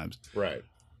 6 times. yeah. Right.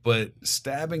 But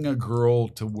stabbing a girl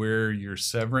to where you're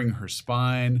severing her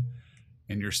spine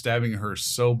and you're stabbing her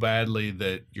so badly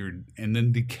that and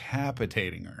then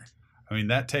decapitating her. I mean,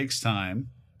 that takes time.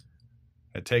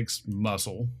 It takes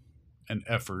muscle and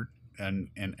effort and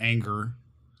anger.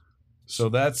 So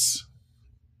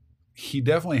he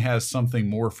definitely has something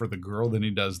more for the girl than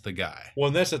he does the guy. Well,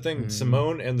 and that's the thing.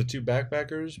 Simone and the 2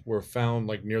 backpackers were found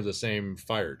like near the same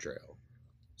fire trail,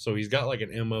 so he's got like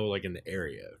an MO like in the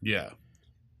area. Yeah.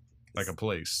 Like a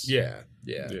place. Yeah.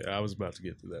 Yeah, I was about to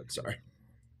get to that. Sorry.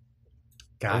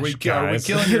 Gosh, Are we guys.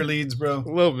 killing your leads, bro?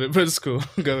 A little bit, but it's cool.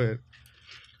 Go ahead.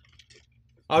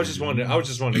 I was just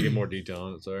wanting to get more detail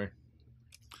on it. Sorry.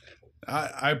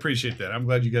 I appreciate that. I'm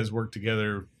glad you guys worked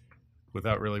together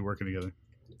without really working together.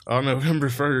 On November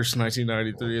 1st,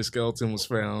 1993, a skeleton was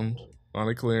found on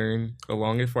a clearing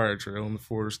along a fire trail in the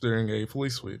forest during a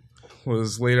police sweep.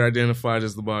 Was later identified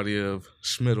as the body of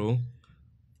Schmidl.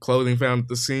 Clothing found at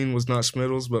the scene was not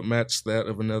Schmidl's, but matched that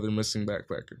of another missing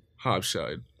backpacker,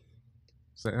 Hobshide.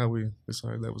 Is that how we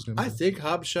decided that was going to be? I think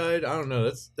Hobshide. I don't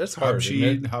know. That's hard. isn't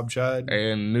it? Hobshide.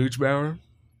 And Nugebauer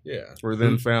Yeah. were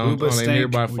then found on a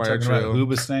nearby fire trail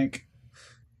Hoobastank.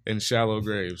 in shallow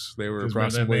graves. They were Just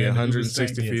remember that approximately man,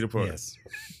 160 Hoobastank? feet apart. Yes,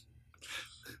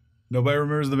 Nobody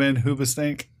remembers the man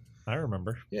Hoobastank? I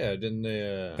remember. Yeah. Didn't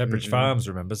they? Pepperidge Farms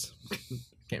remembers.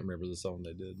 Can't remember the song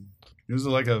they did. It was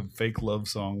like a fake love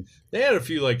song. They had a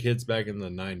few like hits back in the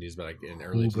 90s, but like in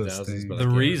early Hoobastank. 2000s. But The I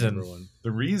can't Reason. remember one.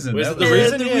 The reason. Was that it The was-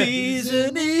 Reason? The Yeah.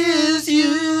 reason is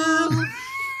you.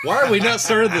 Why are we not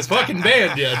started this fucking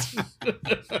band yet?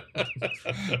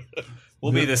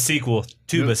 We'll be the sequel,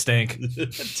 Tuba Stank.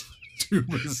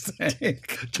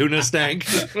 Hoobastank. Tuna stank.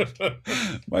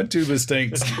 My tuba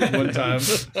stinks one time.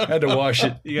 I had to wash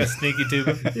it. You got sneaky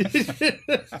tuba.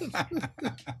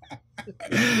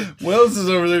 Wells is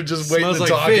over there just waiting Smells to like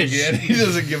talk fish. again. He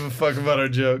doesn't give a fuck about our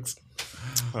jokes.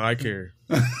 I care.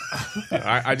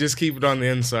 I just keep it on the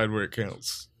inside where it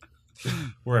counts.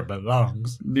 Where it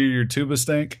belongs. Near your tuba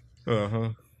stank. Uh-huh.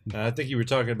 I think you were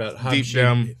talking about Deep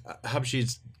down.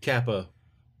 Hobshi's Kappa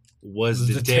was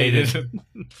detated.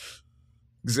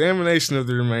 Examination of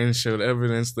the remains showed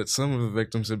evidence that some of the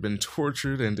victims had been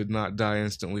tortured and did not die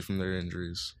instantly from their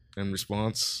injuries. In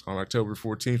response, on October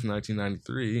 14th,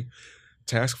 1993,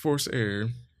 Task Force Air,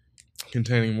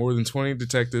 containing more than 20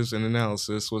 detectives and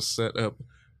analysis, was set up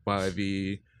by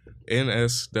the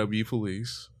NSW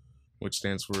Police, which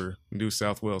stands for New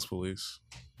South Wales Police.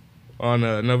 On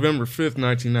November 5th,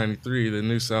 1993, the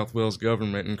New South Wales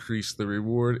government increased the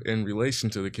reward in relation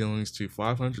to the killings to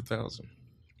 $500,000.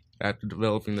 After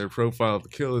developing their profile of the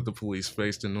killer, the police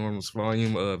faced an enormous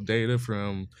volume of data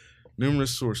from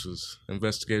numerous sources.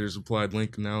 Investigators applied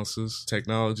link analysis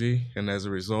technology, and as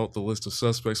a result, the list of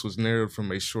suspects was narrowed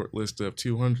from a short list of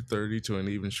 230 to an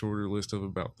even shorter list of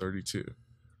about 32.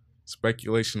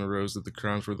 Speculation arose that the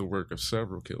crimes were the work of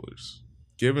several killers.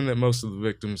 Given that most of the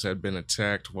victims had been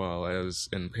attacked while as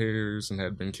in pairs and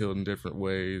had been killed in different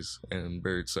ways and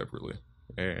buried separately.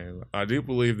 And I do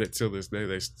believe that till this day,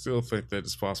 they still think that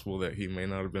it's possible that he may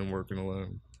not have been working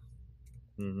alone.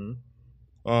 Mm-hmm.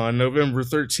 On November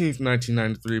 13th,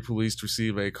 1993, police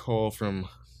received a call from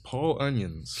Paul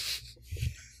Onions.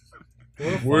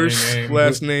 Worst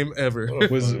last name ever.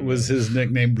 Was his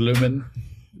nickname Bloomin'?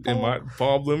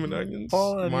 Paul Bloomin' Onions?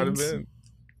 Paul Might have Onions.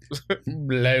 been.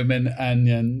 Bloomin'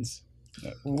 Onions.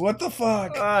 What the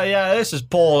fuck? Yeah, this is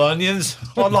Paul Onions.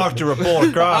 I'd like to report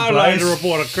a crime, I'd like to please.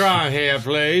 report a crime here,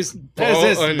 please. Paul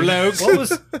There's this Onions.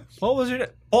 bloke. What was your name?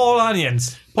 Paul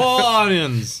Onions. Paul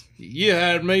Onions. You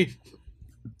heard me.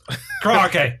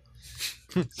 Crocky.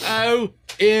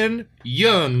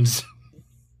 Onions.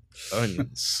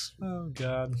 Onions. Oh,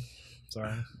 God.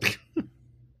 Sorry.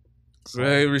 So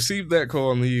they received that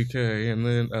call in the UK, and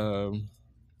then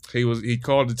he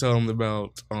called to tell them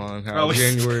about on how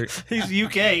January. He's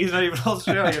UK. He's not even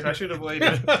Australian. I should have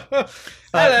waited.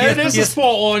 Hello, this is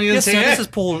Paul Onions Yes, sir, here. this is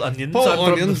Paul Onions. Paul I'm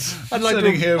from- Onions. I'd like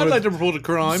Sitting here to with- report a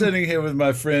crime. I'm sitting here with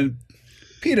my friend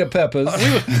Peter Peppers.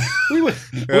 We were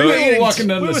walking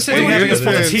down the street. having a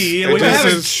cup of tea, and we we were just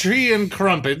having tea and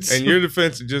crumpets. And your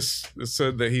defense just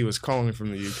said that he was calling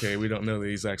from the UK. We don't know that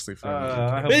he's actually from the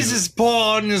UK. This is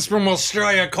Paul Onions from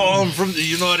Australia calling from the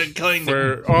United Kingdom.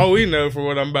 For all we know, for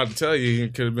what I'm about to tell you,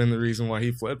 it could have been the reason why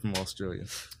he fled from Australia.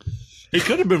 He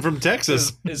could have been from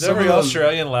Texas. Is every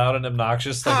Australian loud and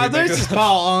obnoxious? Hi, Like we this think is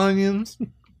Paul Onions.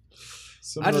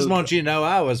 Some I of just the- want you to know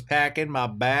I was packing my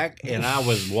bag and I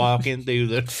was walking through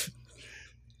the...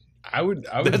 I would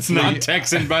That's flee, not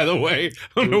Texan, by the way.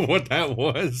 I don't know what that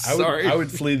was. Sorry. I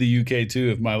would flee the UK too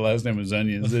if my last name was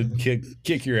Onions. They'd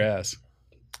kick your ass.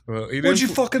 Well, he What'd didn't you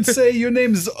fucking say? Your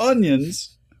name is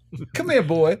Onions. Come here,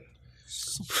 boy.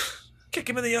 kick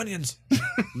him in the onions.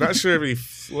 Not sure if he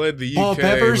fled the UK. Paul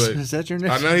Peppers? But Is that your name?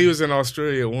 I know he was in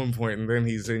Australia at one point, and then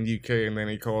he's in UK, and then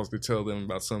he calls to tell them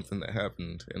about something that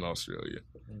happened in Australia.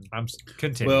 I'm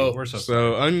continue. Well, We're so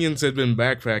So Onions had been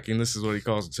backpacking. This is what he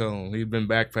calls to tell them. He'd been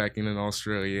backpacking in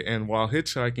Australia, and while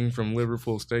hitchhiking from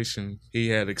Liverpool Station, he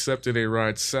had accepted a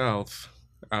ride south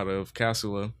out of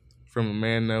Casula from a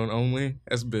man known only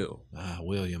as Bill,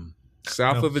 William.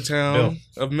 south No, of the town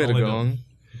of Bill. Mittagong.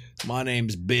 My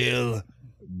name's Bill.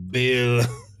 Bill.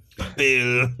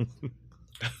 Bill.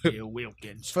 Bill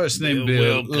Wilkins. First name Bill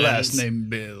Bill, Wilkins. last name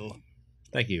Bill.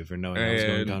 Thank you for knowing I was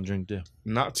going And- to drink too.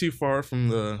 Not too far from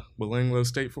the Belanglo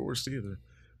State Forest either.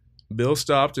 Bill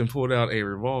stopped and pulled out a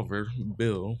revolver.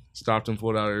 Bill stopped and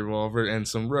pulled out a revolver and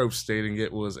some ropes, stating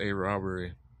it was a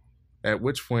robbery. At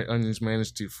which point, Onions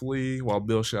managed to flee while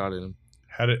Bill shot at him.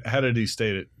 How did he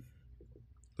state it?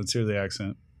 Let's hear the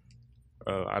accent.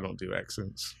 I don't do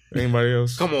accents. Anybody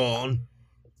else? Come on.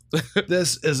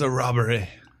 This is a robbery.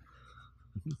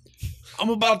 I'm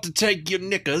about to take your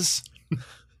knickers.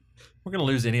 We're gonna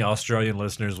lose any Australian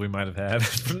listeners we might have had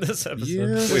from this episode. Yeah,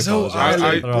 This whole apologize.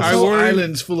 island, I this whole worry-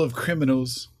 island's full of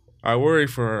criminals. I worry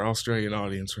for our Australian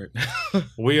audience right now.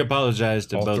 We apologize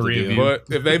to All both three of of you. you. But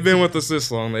if they've been with us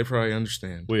this long, they probably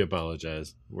understand. We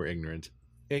apologize. We're ignorant.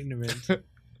 Ignorant.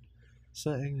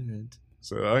 So ignorant.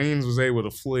 So Onions was able to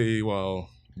flee while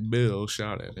Bill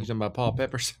shot at You him. talking about Paul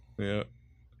Peppers? Yeah.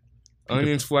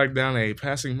 Onions flagged down a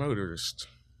passing motorist,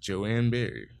 Joanne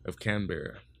Berry of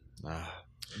Canberra.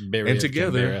 Barry And of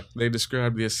together, Canberra. they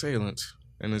described the assailant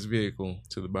and his vehicle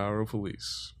to the Bowral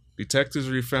police. Detectives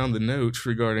refound the note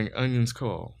regarding Onion's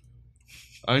call.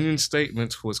 Onion's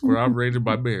statement was corroborated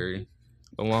by Barry,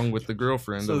 along with the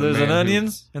girlfriend So of the there's man an who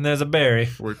onions and there's a berry.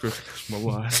 worked with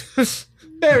Milat.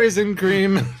 Berries and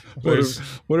cream.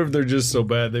 What if they're just so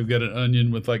bad they've got an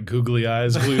onion with like googly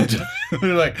eyes glued to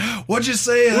They're like, what'd you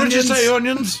say, What'd you onions? say,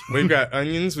 onions? We've got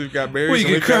onions, we've got berries, Well, you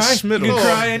and we've can got cry. schmiddles. You can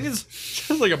cry onions.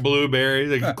 Just like a blueberry,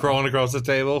 like crawling across the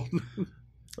table.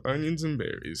 Onions and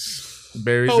berries.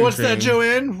 Berries Oh, and what's that, cream.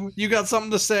 Joanne? You got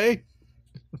something to say?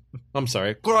 I'm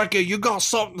sorry. Crikey, you got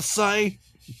something to say?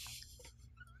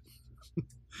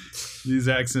 These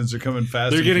accents are coming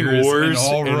fast. They're and getting furious worse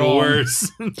all and wrong.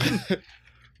 worse.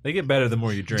 They get better the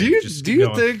more you drink. Do you Just do keep you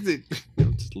going. think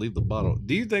that just leave the bottle?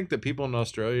 Do you think that people in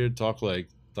Australia talk like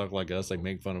us, like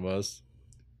make fun of us?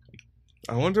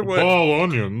 I wonder what.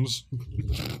 Onions.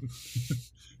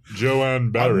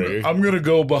 Joanne I'm gonna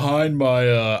go behind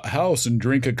my house and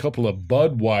drink a couple of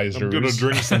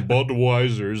Budweisers. some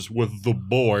Budweisers with the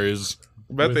boys.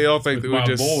 I bet they all think with that we my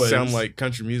just boys. sound like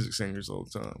country music singers all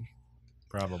the time.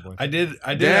 Probably. I did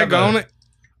have Daggone a, it.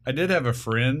 I did have a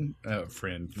friend. Fuck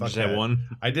Just that. had one.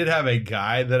 I did have a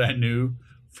guy that I knew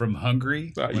from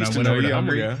Hungary I when I used to went know over to you. I'm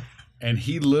a Hungary, guy. and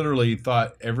he literally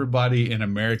thought everybody in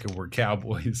America were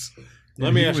cowboys. Let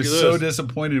And me he ask was you so this.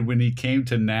 disappointed when he came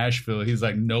to Nashville. He's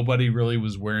like, nobody really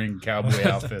was wearing cowboy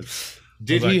outfits.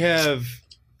 Did I was he like, have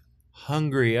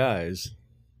hungry eyes?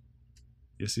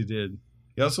 Yes, he did.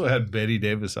 He also had Betty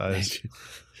Davis eyes.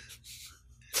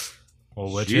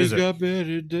 Well, which She's is it? got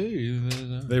Betty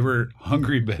Davis. They were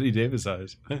hungry Betty Davis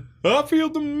eyes. I feel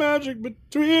the magic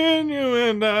between you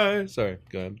and I. Sorry,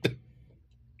 go ahead.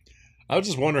 I was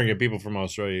just wondering if people from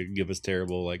Australia give us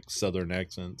terrible, like, Southern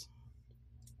accents.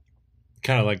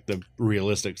 Kind of like the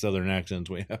realistic Southern accents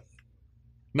we have.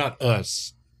 Not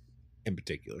us, in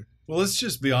particular. Well, let's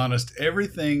just be honest.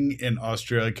 Everything in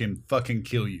Australia can fucking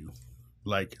kill you.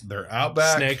 Like, they're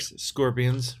Outback. Snakes,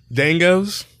 scorpions.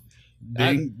 Dangos.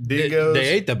 Dingoes. They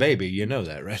ate the baby, you know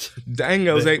that, right?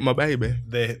 Dangos ate my baby.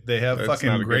 They have That's not fucking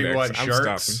a good great white accent. I'm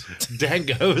sharks.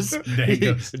 Dangos.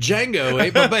 Dangos. Django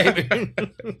ate my baby.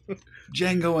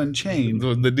 Django Unchained.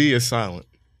 The D is silent.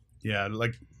 Yeah,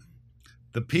 like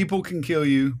the people can kill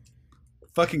you.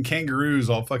 Fucking kangaroos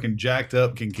all fucking jacked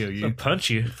up can kill They'll you. punch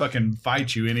you. Fucking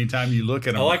fight you anytime you look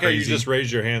at them. I like how you crazy. just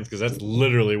raised your hands because that's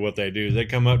literally what they do. They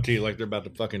come up to you like they're about to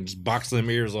fucking just box them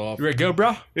ears off. You ready to go,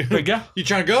 bro? You ready to go? You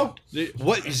trying to go?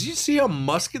 What? Did you see how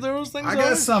muscular those things I are?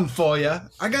 got something for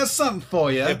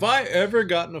you. If I ever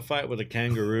got in a fight with a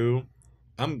kangaroo,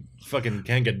 I'm fucking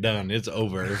kanga done. It's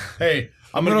over. Hey,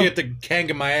 I'm gonna get the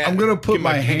kanga my ass. I'm gonna put get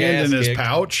my hand in his kicked.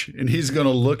 pouch, and he's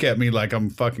gonna look at me like I'm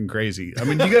fucking crazy. I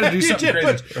mean, you gotta do You something did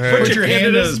crazy. put Your hand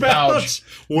in his pouch.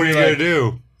 What are you Like- gonna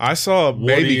do? I saw are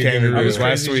baby you gonna do? I kangaroos was last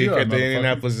crazy as week you are, at the motherfucker.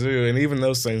 Indianapolis Zoo, and even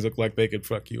those things look like they could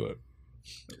fuck you up.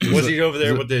 Was he over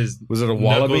there with his? Was it a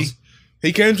wallaby? knuckles?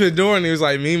 He came to the door and he was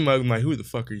like, "Me mug." I'm like, "Who the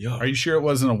fuck are y'all?" Are you sure it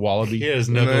wasn't a wallaby? He had his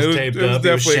No, knuckles it was- taped it was up. He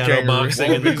was definitely a shadow kangaroo. boxing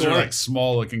in the Wallabies are corner. like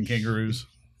small looking kangaroos.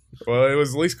 Well, it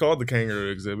was at least called the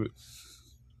kangaroo exhibit.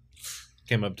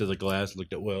 Came up to the glass,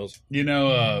 looked at Wells. You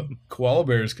know, koala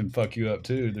bears can fuck you up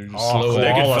too. They're just Oh, slow. cool. They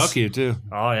Koalas. can fuck you too.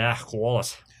 Oh, yeah.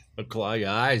 Koalas. But claw your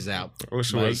eyes out. I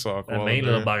wish I Mike, would have saw a That koala mean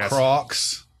bear. little buggers.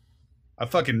 Crocs. I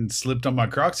fucking slipped on my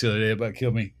Crocs the other day. It about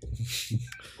killed me.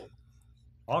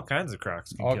 All kinds of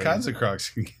Crocs. All kinds of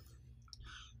Crocs.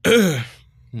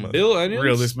 Bill Onions.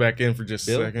 Reel this back in for just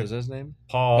Bill a second. is that his name?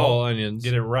 Paul. Paul Onions.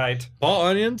 Get it right. Paul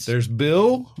Onions. There's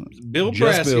Bill, Bill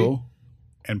just Brassey. Bill,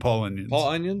 and Paul Onions. Paul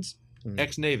Onions. Mm.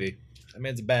 Ex-Navy. That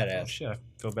man's a Oh, badass. shit. I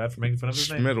feel bad for making fun of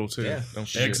his name. Schmiddle too. Yeah. Don't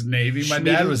forget. Ex-Navy. My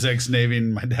Schmieder. dad was ex-Navy,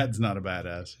 and my dad's not a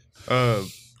badass.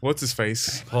 What's his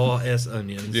face? Paul S.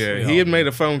 Onions. Yeah, We he all had do. made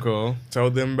a phone call,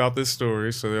 told them about this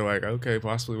story, so they're like, okay,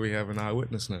 possibly we have an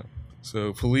eyewitness now.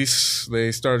 So police,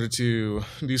 they started to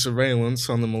do surveillance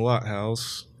on the Milat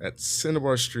house at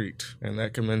Cinnabar Street, and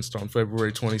that commenced on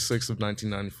February 26th of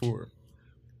 1994.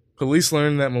 Police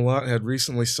learned that Milat had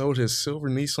recently sold his silver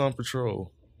Nissan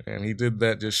Patrol, and he did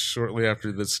that just shortly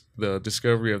after the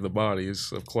discovery of the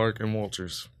bodies of Clark and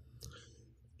Walters.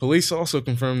 Police also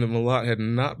confirmed that Milat had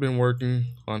not been working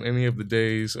on any of the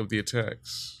days of the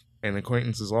attacks, and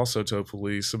acquaintances also told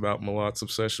police about Milat's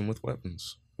obsession with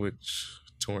weapons, which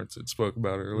Torrance had spoke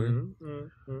about earlier.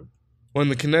 When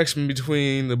the connection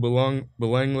between the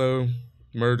Belanglo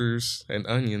murders and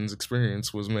Onions'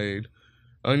 experience was made,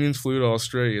 Onions flew to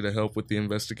Australia to help with the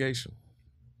investigation.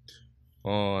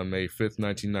 On May 5th,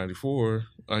 1994,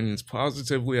 Onions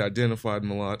positively identified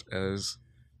Milat as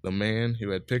the man who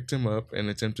had picked him up and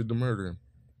attempted to murder him.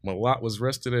 Milat was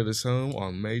arrested at his home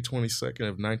on May 22nd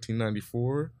of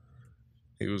 1994.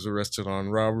 He was arrested on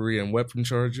robbery and weapon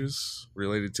charges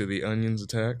related to the Onions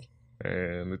attack,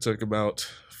 and it took about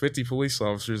 50 police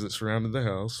officers that surrounded the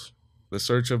house. The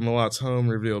search of Milat's home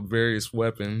revealed various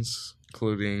weapons,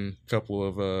 including a couple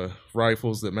of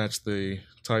rifles that matched the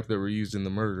type that were used in the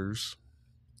murders,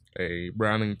 a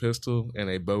Browning pistol, and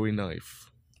a Bowie knife.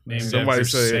 Named Somebody after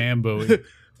say it. Sam Bowie.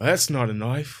 That's not a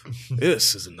knife.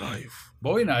 This is a knife.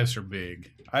 Bowie knives are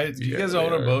big. Do you Yeah, guys they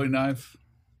own a are. Bowie knife?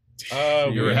 You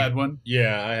ever had one?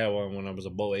 Yeah, I had one when I was a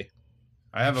boy.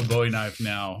 I have a Bowie knife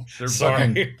now. They're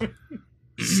Sorry. fucking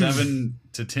 7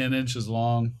 to 10 inches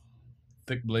long,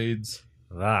 thick blades.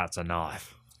 That's a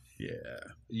knife. Yeah.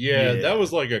 Yeah, Yeah. that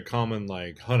was like a common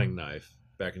like hunting knife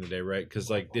back in the day, right? Because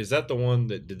like, is that the one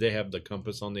that did they have the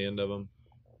compass on the end of them?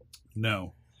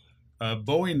 No. A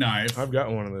Bowie knife. I've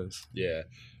got one of those. Yeah,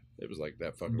 it was like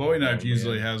that fucking. Bowie long knife one,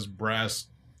 usually man. has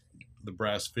the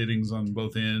brass fittings on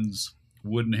both ends,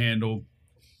 wooden handle,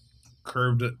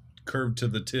 curved to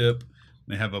the tip.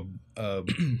 They have a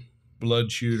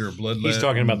blood chute or blood. He's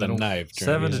talking about the knife.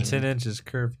 7 to Trent. 10 inches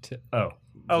curved tip. Oh,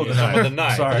 Yeah, the knife. the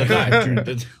knife. Sorry. The knife.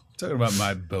 Trent. Talking about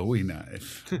my Bowie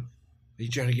knife. Are you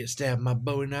trying to get stabbed with my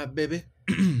Bowie knife, baby?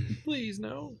 Please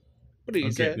no. What are you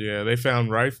Okay. saying? Yeah, they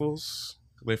found rifles.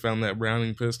 They found that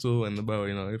Browning pistol and the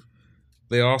Bowie knife.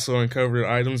 They also uncovered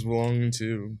items belonging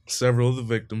to several of the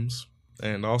victims,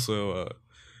 and also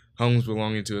homes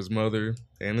belonging to his mother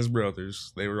and his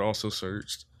brothers. They were also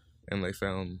searched, and they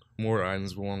found more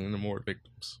items belonging to more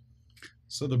victims.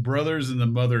 So the brothers and the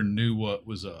mother knew what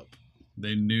was up.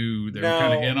 They knew they were No.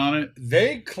 kind of in on it.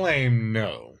 They claim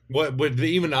no. What with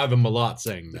even Ivan Milat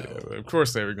saying no. Yeah, of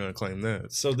course, they were going to claim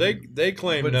that. So they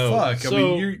claim But no. fuck, So,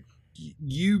 I mean,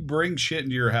 you bring shit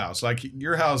into your house. Like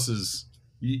your house is,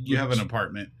 you have an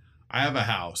apartment. I have a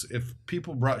house. If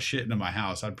people brought shit into my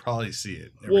house, I'd probably see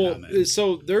it every now well, and then.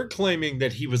 so they're claiming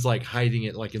that he was like hiding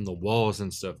it like in the walls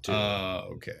and stuff too.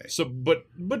 Okay. So, but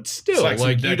still, It's like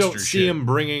like, some you don't Dexter see shit. him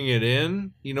bringing it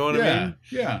in. You know what I Yeah, mean?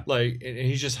 yeah. Like, and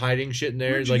he's just hiding shit in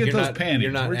there. Where'd you like get you're those not, panties?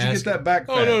 You're not Where'd you get asking- that back?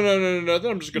 Oh no!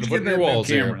 I'm just gonna put it in your walls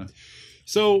here.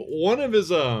 So one of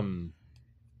his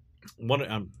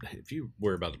if you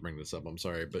were about to bring this up, I'm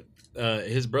sorry, but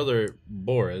his brother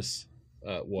Boris,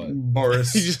 what?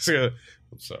 Boris. You just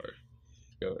I'm sorry.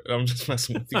 Go ahead. I'm just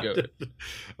messing with you. Go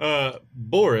ahead.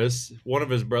 Boris, one of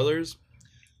his brothers,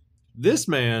 this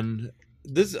man,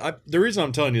 the reason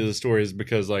I'm telling you this story is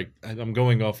because like I'm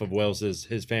going off of Wells's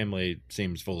his family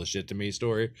seems full of shit to me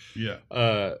story. Yeah.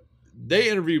 They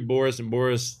interviewed Boris, and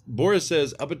Boris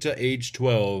says up until age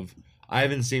 12,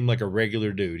 Ivan seemed like a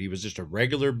regular dude. He was just a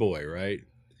regular boy, right?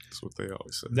 That's what they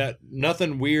always say. That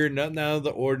nothing weird, nothing out of the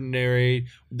ordinary.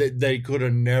 They could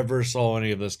have never saw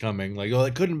any of this coming. Like, oh,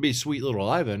 it couldn't be sweet little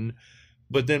Ivan.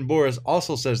 But then Boris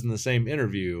also says in the same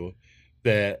interview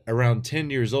that around 10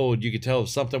 years old, you could tell if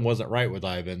something wasn't right with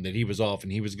Ivan, that he was off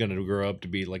and he was going to grow up to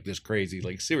be like this crazy,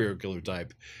 like serial killer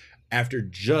type. After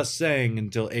just saying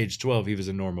until age 12 he was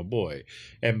a normal boy.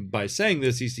 And by saying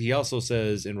this, he also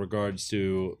says in regards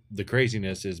to the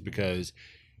craziness is because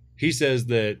he says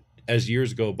that as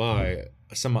years go by,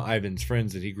 some of Ivan's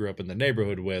friends that he grew up in the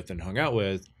neighborhood with and hung out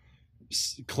with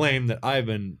claim that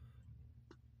Ivan,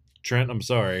 Trent, I'm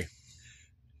sorry,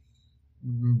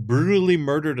 brutally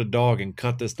murdered a dog and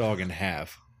cut this dog in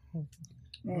half.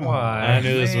 Why? I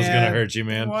knew this was going to hurt you,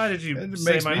 man. Why did you It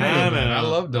say makes my me name? mad, man. I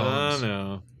love dogs. I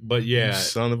know. But yeah,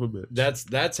 Son of a bitch.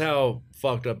 that's how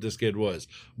fucked up this kid was.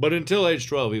 But until age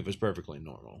 12, he was perfectly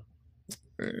normal.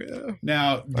 Yeah.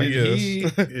 Now, I did he?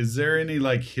 guess. Is there any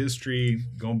like history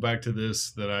going back to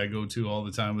this that I go to all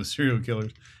the time with serial killers?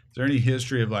 Is there any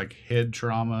history of like head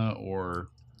trauma or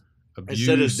It abuse?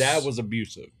 said his dad was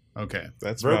abusive, okay.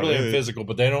 That's verbally about and it. physical,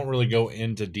 but they don't really go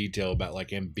into detail about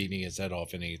like him beating his head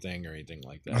off anything or anything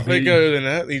like I that. think other than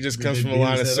that, he just Did comes they from a beat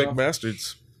line of his head sick off?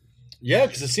 bastards. Yeah,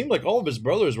 because it seemed like all of his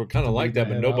brothers were kind of like that,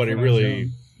 but nobody really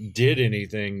did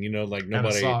anything. You know, like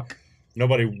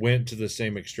nobody went to the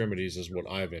same extremities as what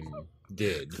Ivan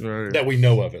did. Right. That we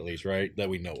know of, at least, right? That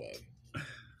we know of.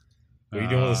 What are you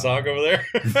doing with the sock over there?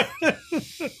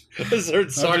 This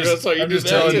hurt sock. That's why you I'm do just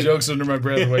that. telling jokes under my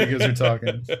breath while you guys are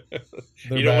talking.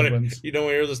 They're You don't bad want ones. to. You don't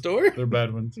want to hear the story? They're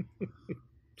bad ones.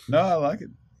 No, I like it.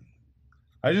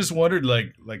 I just wondered,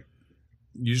 like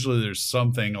usually there's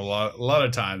something. A lot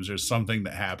of times there's something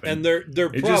that happened. And there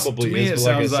It just- probably to me, is. it But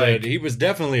like I sounds said, like- he was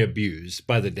definitely abused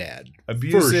by the dad.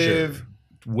 Abusive. For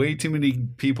Way too many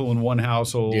people in one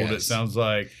household. Yes. It sounds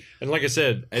like And like I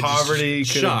said, it's poverty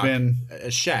could have shock. been.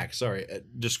 A shack, sorry,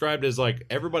 described as like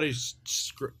everybody's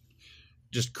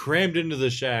just crammed into the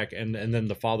shack, and then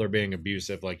the father being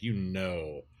abusive, like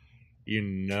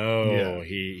Yeah.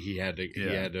 he had to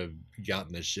Yeah. have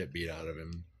gotten the shit beat out of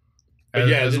him.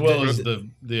 As well as as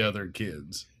the other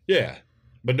kids. yeah,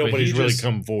 but But nobody's he really just-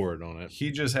 come forward on it.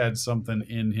 He just had something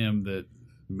in him that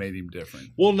made him different.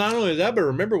 Well, not only that, but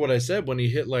remember what I said when he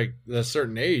hit like a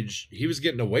certain age, he was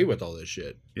getting away with all this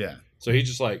shit. Yeah. So he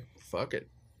just like fuck it.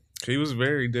 He was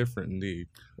very different indeed.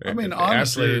 I mean, After-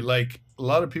 honestly, like a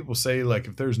lot of people say, like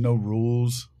if there's no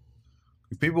rules,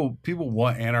 people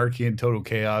want anarchy and total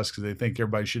chaos because they think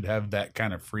everybody should have that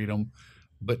kind of freedom.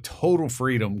 But total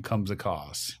freedom comes a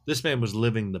cost. This man was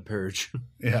living the purge.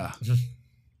 Yeah,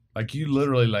 like you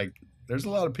literally like. There's a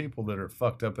lot of people that are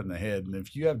fucked up in the head, and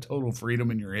if you have total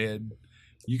freedom in your head,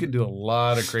 you can do a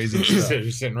lot of crazy stuff.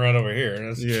 You're sitting right over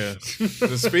here. Yeah.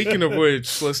 So speaking of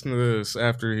which, listen to this.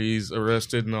 After he's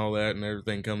arrested and all that and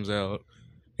everything comes out,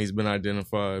 he's been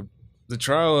identified. The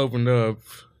trial opened up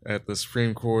at the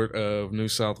Supreme Court of New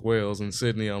South Wales in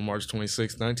Sydney on March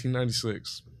 26,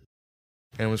 1996,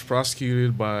 and was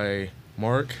prosecuted by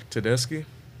Mark Tedeschi.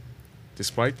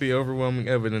 Despite the overwhelming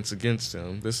evidence against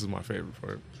him, this is my favorite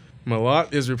part.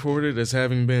 Milat is reported as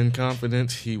having been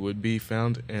confident he would be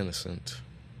found innocent.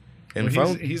 And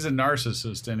Well, he's a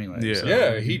narcissist anyway. Yeah. so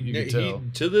Yeah, you can he tell.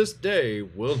 to this day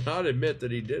will not admit that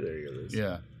he did any of this.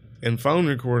 Yeah. in phone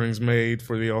recordings made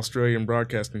for the Australian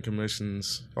Broadcasting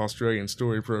Commission's Australian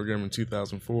Story program in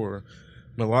 2004,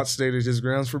 Milat stated his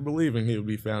grounds for believing he would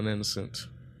be found innocent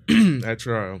at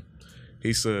trial.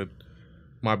 He said,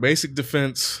 "My basic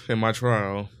defense in my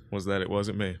trial was that it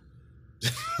wasn't me."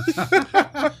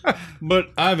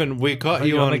 But Ivan, we caught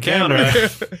you you on on the the camera.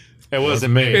 It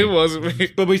wasn't me. It wasn't me.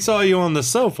 But we saw you on the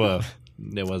sofa.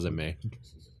 It wasn't me.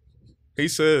 He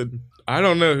said, "I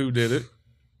don't know who did it.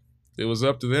 It was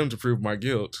up to them to prove my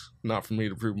guilt, not for me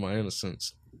to prove my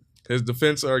innocence." His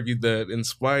defense argued that in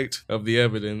spite of the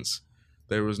evidence,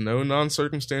 there was no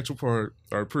non-circumstantial part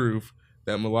or proof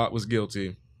that Milat was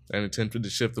guilty, and attempted to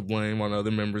shift the blame on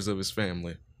other members of his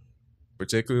family,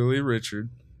 particularly Richard.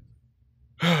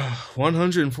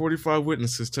 145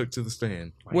 witnesses took to the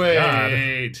stand.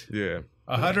 Wait. Yeah.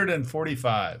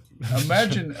 145.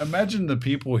 Imagine the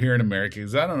people here in America,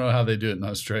 because I don't know how they do it in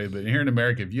Australia, but here in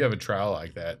America, if you have a trial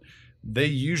like that, they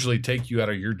usually take you out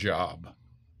of your job.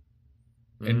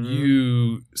 and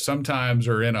you sometimes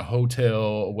are in a hotel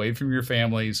away from your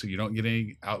family, so you don't get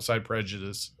any outside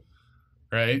prejudice,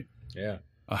 right? Yeah.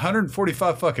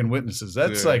 145 fucking witnesses.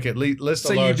 That's like at least, let's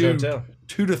say you do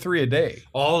 2 to 3 a day.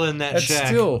 All in that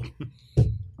shack.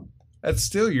 That's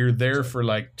still you're there for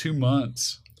like 2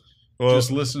 months. Well,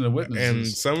 just listening to witnesses. And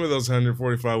some of those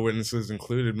 145 witnesses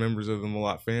included members of the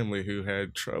Milat family who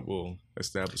had trouble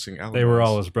establishing alibis. They were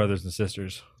all his brothers and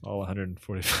sisters, all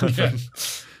 145. Yeah.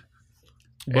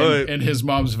 But and his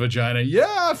mom's vagina.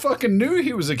 Yeah, I fucking knew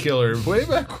he was a killer way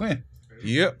back when.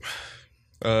 Yep.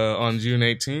 On June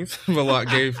 18th, Milat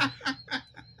gave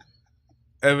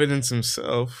evidence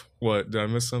himself. What? Did I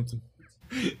miss something?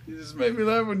 You just made me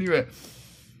laugh when you went,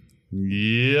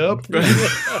 yep.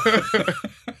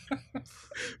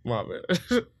 My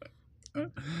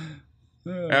bad.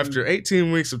 After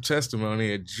 18 weeks of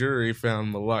testimony, a jury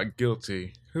found Milat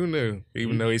guilty. Who knew?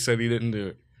 Even though he said he didn't do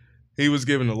it. He was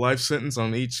given a life sentence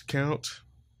on each count.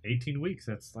 18 weeks.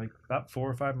 That's like about 4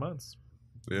 or 5 months.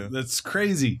 Yeah. That's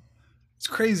crazy. It's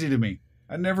crazy to me.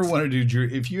 I never want to do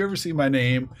jury. If you ever see my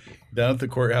name down at the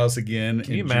courthouse again,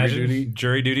 Can you in imagine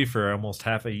jury duty for almost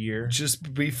half a year?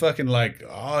 just be fucking like,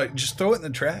 oh, just throw it in the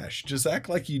trash. Just act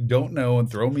like you don't know and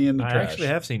throw me in the I trash. actually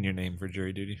have seen your name for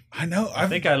jury duty. I know. I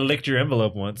think I licked your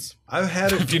envelope once. I've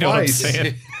had it If you know what I'm twice.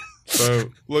 saying. So,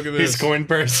 look at this. His coin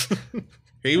purse.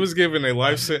 He was given a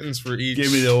life sentence for each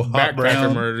Give me the old hot backpacker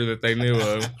brown. murder that they knew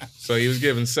of. So he was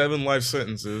given 7 life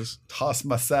sentences. Toss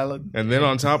my salad. And then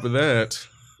on top of that,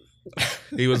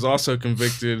 he was also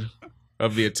convicted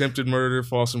of the attempted murder,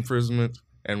 false imprisonment,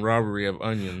 and robbery of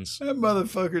onions, That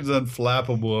motherfucker's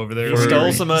unflappable over there. He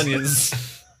stole some onions.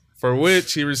 for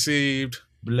which he received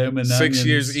Blooming 6 onions.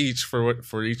 years each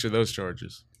for each of those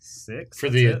charges. 6? For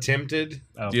the That's it? attempted.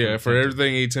 Oh, Yeah, for attempted.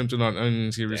 everything he attempted on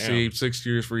onions, he received 6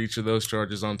 years for each of those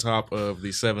charges on top of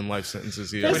the 7 life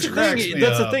sentences he had. That's the cracks thing. me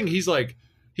That's the up. thing. He's like,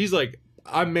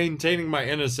 I'm maintaining my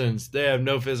innocence. They have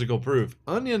no physical proof.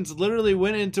 Onions literally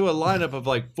went into a lineup of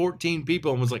like 14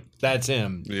 people and was like, that's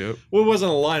him. Yep. Well, it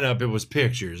wasn't a lineup. It was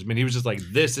pictures. I mean, he was just like,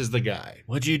 this is the guy.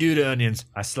 What'd you do to onions?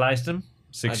 I sliced them.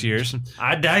 6 years.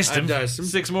 I diced them.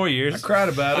 6 more I years. cried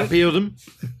about I it. peeled him.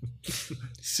 6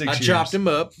 I years. chopped him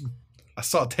up. I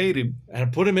sauteed him. And I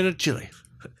put him in a chili.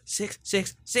 6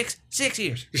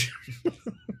 years.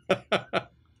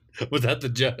 Was that the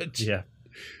judge? Yeah.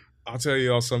 I'll tell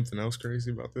you all something else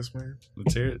crazy about this man.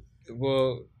 Let's hear it.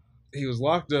 Well, he was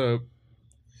locked up.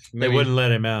 They wouldn't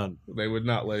let him out. They would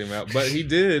not let him out. But he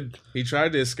did. He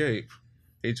tried to escape.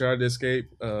 He tried to escape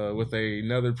with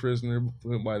another prisoner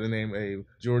by the name of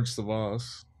George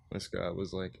Savas. This guy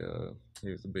was like,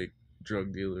 he was a big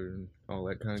drug dealer and all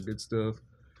that kind of good stuff.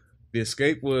 The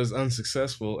escape was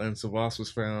unsuccessful, and Savas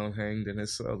was found hanged in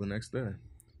his cell the next day.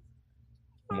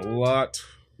 Milat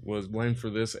was blamed for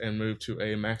this and moved to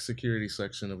a max security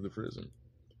section of the prison.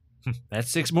 That's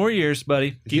 6 more years,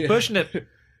 buddy. Keep Yeah. pushing it.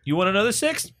 You want another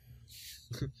 6?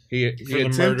 He For the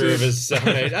murder of his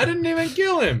cellmate. I didn't even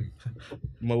kill him.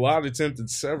 Milat attempted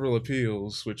several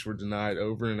appeals, which were denied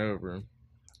over and over.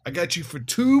 I got you for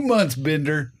 2 months,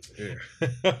 Bender. Yeah.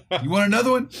 You want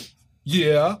another one?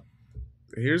 Yeah.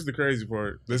 Here's the crazy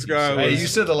part. This guy Hey, was... you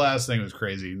said the last thing was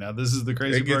crazy. Now this is the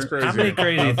crazy It gets part. crazy. How many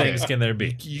crazy Okay. things can there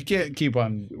be? You can't keep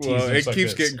on teasing Well, it us like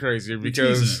keeps this. getting crazier You're teasing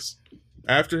because us.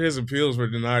 after his appeals were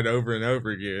denied over and over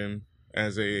again,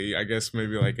 as a, I guess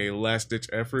maybe like a last-ditch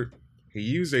effort, he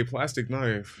used a plastic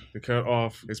knife to cut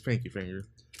off his pinky finger.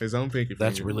 His own pinky finger.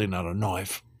 That's really not a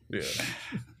knife. Yeah.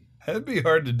 That'd be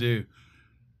hard to do.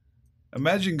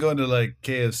 Imagine going to like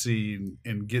KFC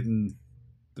and getting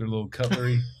their little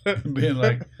cutlery and being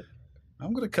like,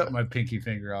 I'm going to cut my pinky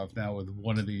finger off now with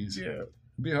one of these. Yeah. It'd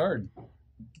be hard.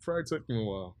 Probably took him a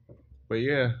while. But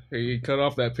yeah, he cut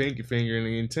off that pinky finger and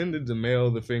he intended to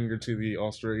mail the finger to the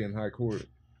Australian High Court.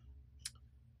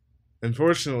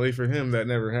 Unfortunately for him, that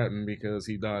never happened because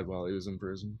he died while he was in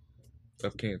prison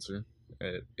of cancer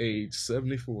at age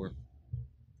 74.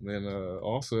 Then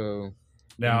also...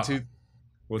 Now,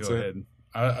 what's go that? ahead.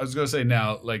 I was going to say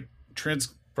now, like,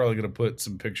 Trent's probably going to put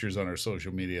some pictures on our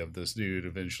social media of this dude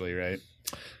eventually, right?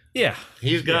 Yeah.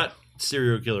 He's got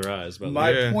serial killer eyes. By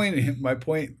the way. My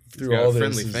point through got all a this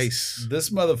friendly is face. this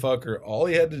motherfucker, all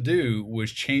he had to do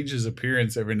was change his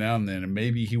appearance every now and then, and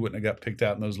maybe he wouldn't have got picked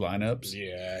out in those lineups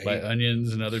Yeah. by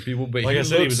Onions and other people. But Like he I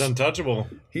said, he looks- was untouchable.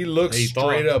 He looks He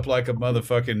straight thought. up like a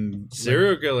motherfucking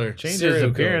Serial killer. Change his Serial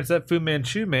appearance. That Fu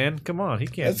Manchu, man. Come on. He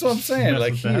can't. That's what I'm saying. mess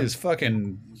Like with he that. is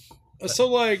fucking. So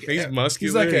like, He's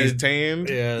muscular, like a- he's tanned.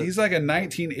 yeah. He's like a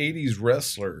 1980s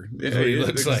wrestler. Is Yeah, what he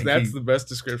looks like. That's He- the best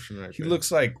description right He there.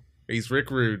 looks like He's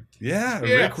Rick Rude. Yeah,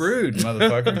 Yes. Rick Rude,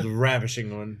 motherfucker. The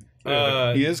ravishing one.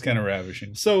 He is kind of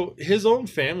ravishing. So his own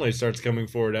family starts coming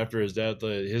forward after his death.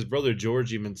 His brother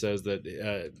George even says that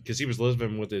because he was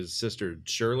living with his sister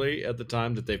Shirley at the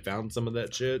time that they found some of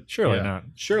that shit. Surely Yeah. not.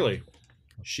 Shirley,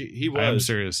 he was. I am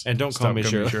serious. And don't Stop call me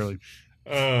coming Shirley.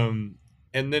 And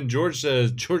then George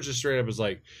just straight up is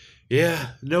like,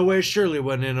 yeah, no way Shirley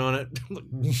went in on it.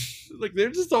 Like they're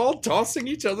just all tossing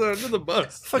each other under the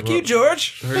bus. Fuck you,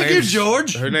 George. Fuck you,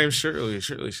 George. Her name's Shirley.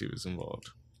 Surely she was involved.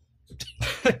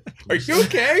 Are you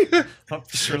okay? I'm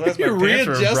sure that's my You're pants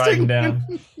are readjusting? riding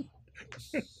down.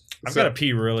 I've got to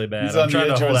pee really bad. He's I'm on the trying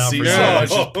to edge of hold his out seat for so Yeah. much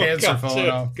his pants are falling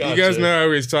off. You guys know I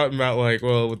was talking about, like,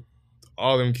 well, with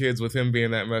all them kids with him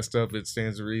being that messed up, it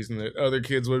stands to reason that other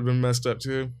kids would have been messed up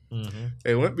too. Mm-hmm.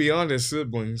 It went beyond his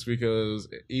siblings because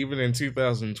even in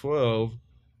 2012,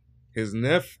 his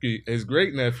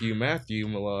great nephew Matthew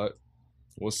Milat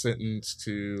was sentenced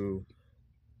to.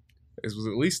 It was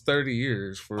at least 30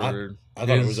 years for. I thought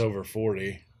it was over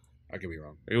 40. I could be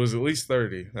wrong. It was at least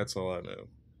 30. That's all I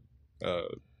know.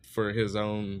 For his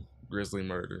own grisly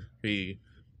murder, he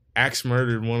axe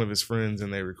murdered one of his friends,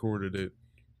 and they recorded it,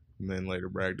 and then later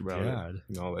bragged about it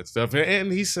and all that stuff.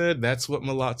 And he said that's what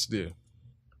Milats do.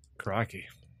 Crikey.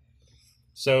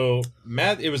 So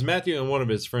it was Matthew and one of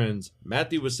his friends.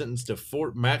 Matthew was sentenced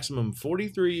to maximum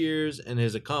 43 years, and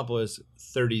his accomplice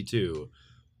 32.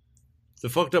 The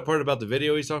fucked up part about the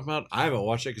video he's talking about, I haven't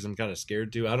watched it because I'm kind of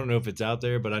scared to. I don't know if it's out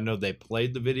there, but I know they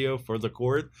played the video for the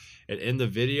court, and in the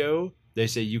video, they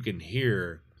say you can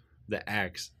hear the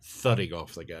axe thudding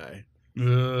off the guy.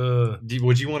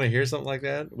 Would you want to hear something like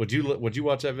that? Would you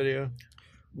watch that video?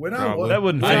 When Probably. That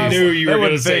wouldn't I phase- knew you that were going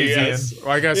to wouldn't say phase yes.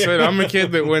 Like I said, I'm a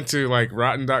kid that went to like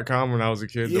Rotten.com when I was a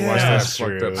kid to watch that that's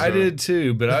fucked true. up stuff. I did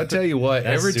too, but I tell you what,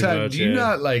 That's every too time, much, do you yeah.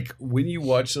 not like when you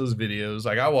watch those videos?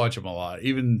 Like I watch them a lot.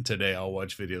 Even today, I'll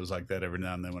watch videos like that every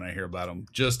now and then when I hear about them,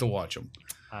 just to watch them.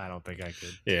 I don't think I could.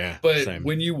 Yeah, But same.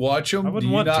 when you watch I them, do wouldn't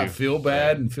you want not to. feel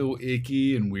bad and feel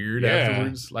icky and weird Yeah.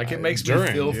 afterwards? Like it makes me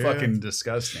During, feel yeah. fucking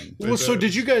disgusting. Well, so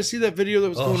did you guys see that video that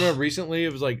was going Ugh. on recently?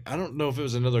 It was like, I don't know if it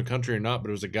was another country or not, but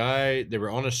it was a guy, they were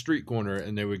on a street corner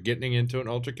and they were getting into an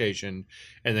altercation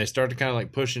and they start to kind of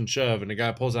like push and shove and the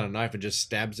guy pulls out a knife and just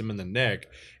stabs him in the neck.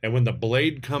 And when the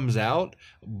blade comes out,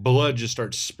 blood just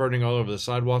starts spurting all over the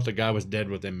sidewalk. The guy was dead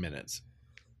within minutes.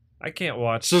 I can't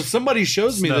watch. So somebody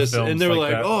shows me Snuff this and films they were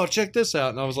like like, that. oh, check this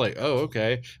out. And I was like, oh,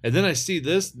 okay. And then I see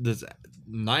this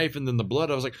knife and then the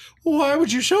blood. I was like, why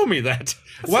would you show me that?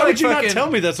 Why like would you not fucking- tell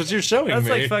me that's what you're showing That's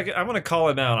me? like fucking. I'm gonna call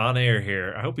him out on air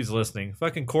here. I hope he's listening.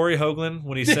 Fucking Corey Hoagland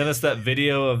when he sent us that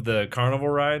video of the carnival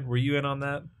ride. Were you in on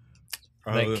that?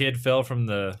 That kid fell from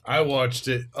the. I watched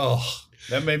it. Oh,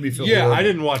 that made me feel. Yeah, horrible. I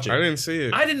didn't watch it. I didn't see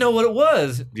it. I didn't know what it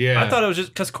was. Yeah. I thought it was just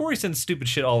because Corey sends stupid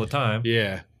shit all the time.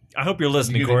 Yeah. I hope you're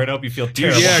listening, You- Corey. I hope you feel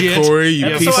terrible. yeah, shit. Corey, you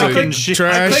And piece so I of clicked- I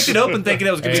trash. clicked it open thinking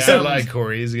it was gonna Hey, be I something. like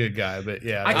Corey. He's a good guy, but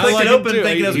yeah, I clicked it open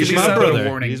thinking it was He's gonna be my something. brother.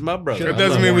 Warning. He's my brother. That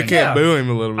doesn't mean we can't Yeah. boo him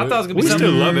a little bit. I thought it was gonna be We something.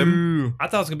 still love him. I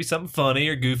thought it was gonna be something funny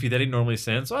or goofy that he normally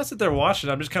sends. So I sit there watching.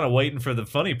 I'm just kind of waiting for the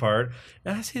funny part,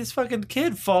 and I see this fucking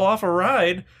kid fall off a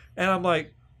ride, and I'm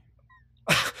like,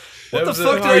 "What the was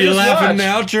fuck a- did Are I you just laughing watch?"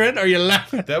 now, Trent? Are you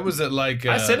laughing? that was at like.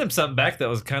 I sent him something back that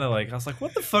was kind of like I was like,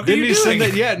 "What the fuck are Didn't you he doing?" send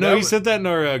that? Yeah, no, That he was- sent that in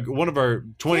our one of our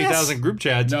 20,000 group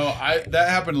chats. No, that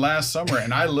happened last summer,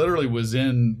 and I literally was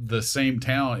in the same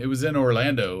town. It was in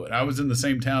Orlando, and I was in the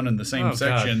same town in the same Oh, God.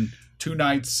 section 2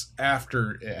 nights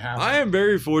after it happened. I am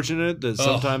very fortunate that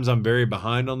sometimes I'm very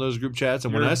behind on those group chats,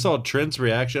 and when I saw Trent's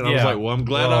reaction, I was Yeah. like, "Well, I'm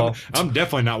glad Well, I'm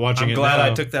definitely not watching I'm it." glad now. I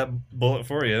took that bullet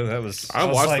for you. That was I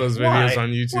was watched like, those videos why? on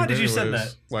YouTube. Why did you send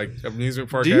anyways. that? Like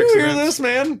amusement park Do you accidents. hear this,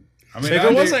 man? I mean, If I it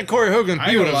do- wasn't Corey Hogan, I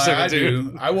he would have lie, sent I it to you.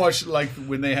 do. I watched like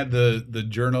when they had the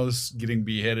journalists getting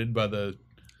beheaded by the.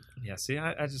 Yeah, see, I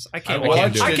I can't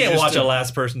watched watch. I it can't just watch to- a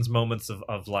last person's moments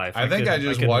of life. I think I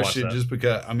just couldn't watched watch it that. just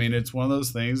because. I mean, it's one of those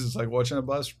things. It's like watching a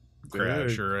bus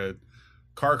crash or a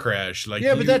car crash. Like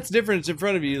Yeah, but that's different. It's in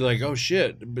front of you. Like, oh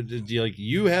shit! But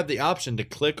you have the option to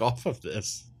click off of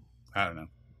this. I don't know.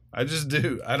 I just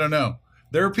do. I don't know.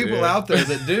 There are people Yeah. out there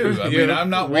that do. I Yeah, mean, I'm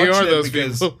not we watching are it those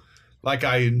because people. like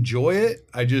I enjoy it.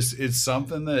 It's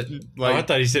something that Oh, I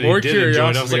thought he said he more did enjoy it. I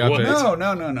was curiosity like, out what?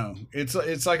 there. no.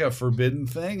 It's like a forbidden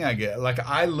thing. I get like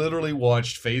I literally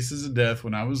watched Faces of Death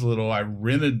when I was little. I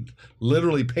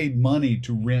literally paid money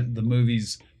to rent the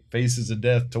movies Faces of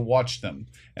Death to watch them,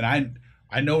 and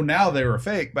I know now they were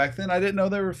fake. Back then, I didn't know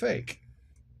they were fake.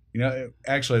 You know,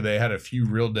 actually, they had a few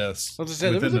real deaths. I was gonna say,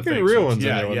 there within was a the few fake real ones. ones in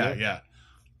Yeah, there, wasn't yeah, there? yeah.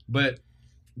 But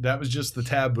that was just the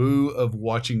taboo of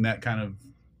watching that kind of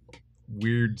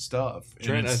weird stuff. And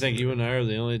Trent, I it's- think you and I are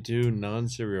the only two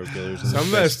non-serial killers. In Some this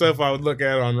of that space. stuff I would look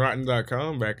at on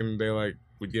Rotten.com back in the day, like,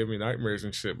 would give me nightmares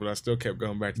and shit, but I still kept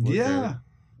going back to look at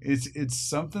it. it's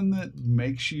something that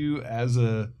makes you as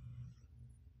a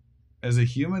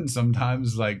human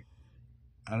sometimes, like,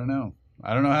 I don't know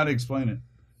how to explain it.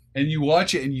 And you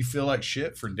watch it and you feel like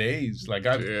shit for days. Like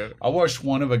I watched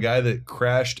one of a guy that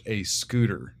crashed a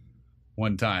scooter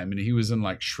one time, and he was in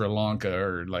like Sri Lanka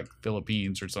or like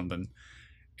Philippines or something,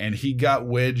 and he got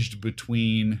wedged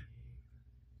between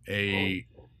a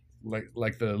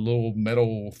like the little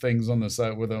metal things on the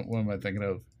side. What am I thinking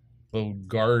of? Little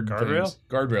Guardrail?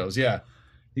 Guardrails, yeah.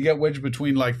 He got wedged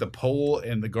between like the pole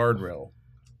and the guardrail,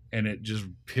 and it just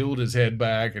peeled his head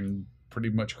back and pretty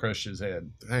much crushed his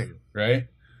head. Dang. Right?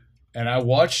 And I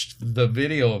watched the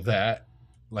video of that,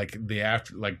 like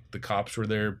the cops were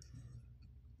there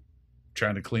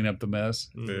trying to clean up the mess.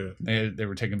 Yeah. They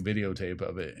were taking videotape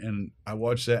of it, and I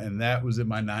watched that, and that was in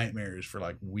my nightmares for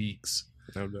like weeks.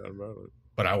 No doubt about it.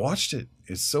 But I watched it.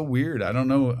 It's so weird. I don't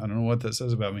know what that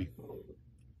says about me.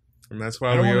 And that's I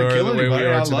why don't we want are to kill the way anybody. we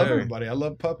are I today. love everybody. I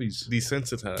love puppies.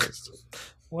 Desensitized.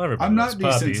 Well, everybody I'm not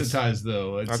loves puppies. desensitized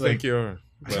though. It's I like, think you are.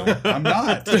 I'm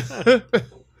not.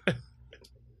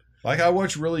 Like I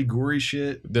watch really gory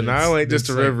shit. Denial ain't just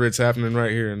a it's like- river, it's happening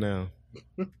right here and now.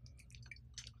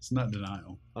 It's not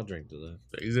denial. I'll drink to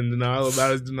that. He's in denial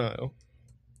about his denial.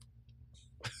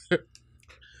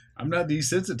 I'm not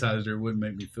desensitized, or it wouldn't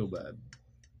make me feel bad.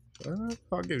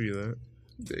 I'll give you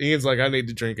that. Ian's like, I need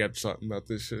to drink after talking about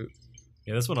this shit.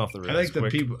 Yeah, this went off the rails. I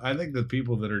think quick. I think the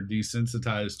people that are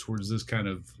desensitized towards this kind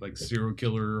of like serial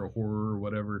killer or horror or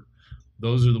whatever,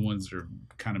 those are the ones that are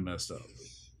kind of messed up.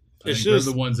 It's they're just-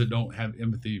 the ones that don't have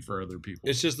empathy for other people.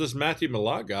 It's just this Matthew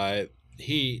Milat guy.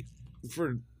 He,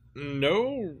 for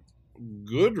no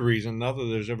good reason, not that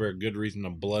there's ever a good reason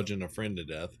to bludgeon a friend to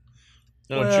death.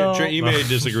 No, Well- Trent, you may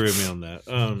disagree with me on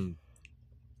that.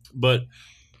 But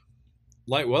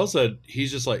like Well said,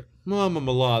 he's just like, well, I'm a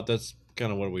Milat. That's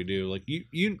kind of what we do. Like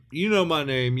you know my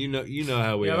name. You know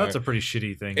how we Yeah, are. that's a pretty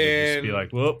shitty thing to just And- be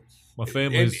like, well, my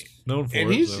family's known for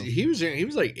And it. he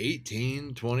was like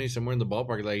 18, 20, somewhere in the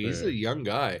ballpark. Like he's Yeah. a young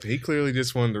guy. He clearly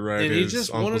just wanted to ride And he his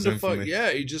just uncle's wanted to fuck. infamy.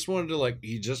 Yeah, he just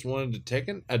wanted to take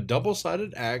a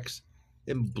double-sided axe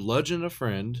and bludgeon a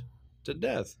friend to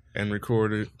death. And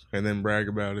record it and then brag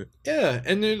about it. Yeah,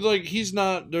 and then like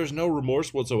there's no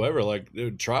remorse whatsoever. Like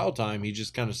dude, trial time, he's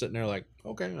just kind of sitting there like,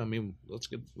 okay, I mean, let's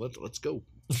go.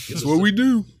 That's what we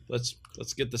do. Let's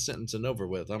get the sentencing over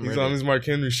with. I'm He's ready. on his Mark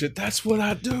Henry shit. That's what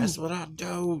I do. That's what I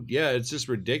do. Yeah, it's just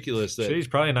ridiculous that. Shit, he's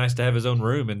probably nice to have his own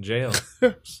room in jail.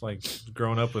 Just like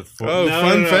growing up with four. Oh,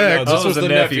 fun fact. This Oh, was the the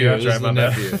nephew. nephew. That's This right, is the my bad.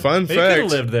 nephew. Fun He could've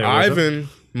fact. lived there with Ivan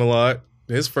Milat,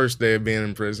 his first day of being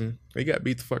in prison, he got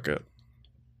beat the fuck up.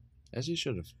 As he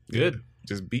should have. Good.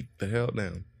 Just beat the hell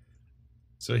down.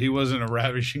 So he wasn't a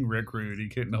ravishing recruit. He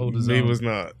couldn't hold his He own. was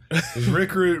not. 'Cause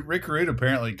Rick Root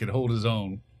apparently could hold his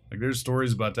own. Like there's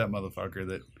stories about that motherfucker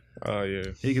that Oh, yeah.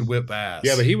 he could whip ass.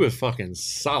 Yeah, but he was fucking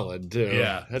solid too.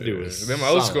 Yeah. that dude was. Them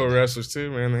old school solid. wrestlers,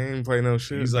 too, man. They ain't play no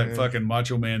shit. he's like man. fucking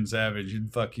Macho Man Savage.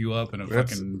 He'd fuck you up in a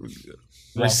That's- fucking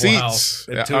Waffle Receipts. House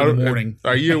at 2 in the morning.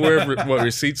 Are you aware of what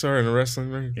receipts are in a wrestling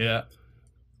ring? Yeah,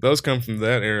 Those come from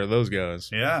that era, those guys.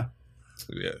 yeah.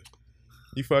 Yeah.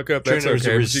 You fuck up, Trent, that's there's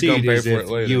okay, a but you gonna receipt pay is for if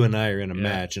it later. you and I are in a Yeah.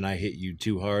 match and I hit you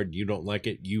too hard, you don't like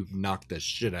it, you knock the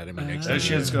shit out of me next time. That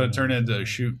shit's gonna turn into a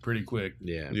shoot pretty quick.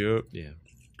 Yeah. Yep. Yeah.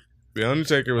 The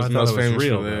Undertaker was I the thought most it was famous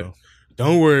real, for that. though.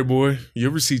 Don't worry, boy.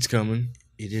 Your receipt's coming.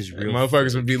 It is And real.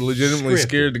 motherfuckers would be legitimately Scripted.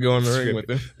 scared to go in the ring with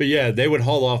Scripted. him. But yeah, they would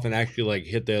haul off and actually like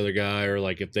hit the other guy, or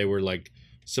like if they were like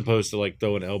supposed to like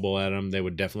throw an elbow at him, they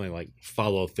would definitely like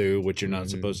follow through, which you're not Mhm.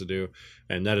 supposed to do.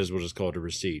 And that is what is called a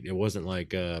receipt. It wasn't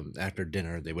like after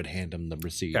dinner they would hand him the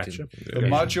receipt. Gotcha. And The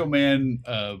Macho Man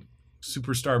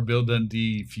superstar Bill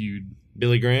Dundee feud.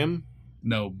 Billy Graham,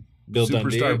 No, Bill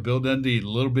superstar Dundee. Bill Dundee,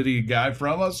 little bitty guy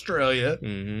from Australia.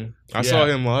 I saw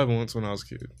him live once when I was a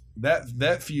kid.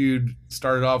 That feud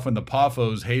started off when the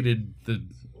Poffos hated the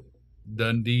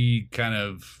Dundee kind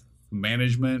of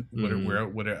management.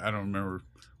 Mhm. Whatever, I don't remember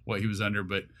what he was under,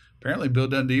 but apparently Bill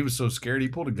Dundee was so scared he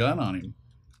pulled a gun on him,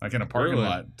 like in a parking Really?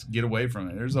 lot, to get away from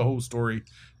it. There's a whole story.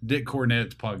 Dick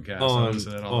Cornette's podcast I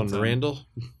listen to that all the time.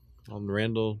 on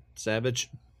Randall Savage,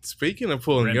 Speaking of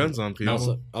pulling Randy. guns on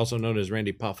people, also known as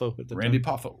Randy Poffo at the Randy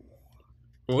time. Poffo.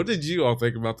 what did you all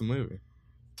think about the movie?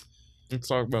 Let's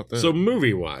talk about that. So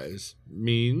movie wise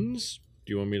means,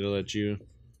 do you want me to let you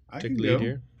I take can lead go.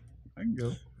 here? I can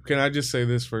go. can I just say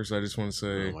this first? I just want to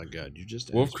say Oh my god, you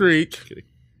just Wolf asked me. Creek Just kidding.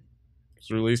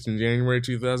 was released in January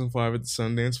 2005 at the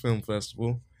Sundance Film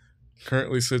Festival.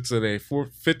 currently sits at a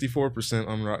 54%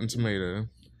 on Rotten Tomato,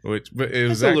 but it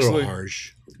was That's a actually little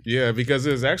harsh. Yeah, because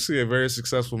it was actually a very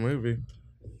successful movie.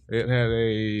 It had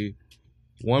a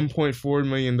 $1.4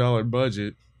 million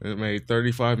budget. And it made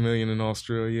 $35 million in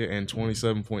Australia and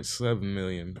 $27.7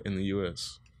 million in the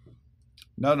U.S.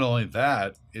 Not only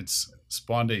that, it's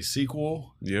spawned a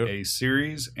sequel, Yep. a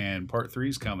series, and part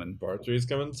 3's coming. Part 3 is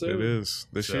coming soon. It is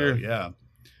this So, year. yeah.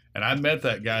 And I met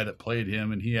that guy that played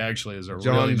him, and he actually is a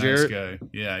John really Jarrett? nice guy.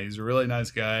 Yeah, he's a really nice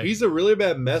guy. He's a really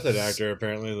bad method actor,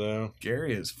 apparently, though.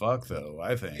 scary as fuck, though,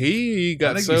 I think. He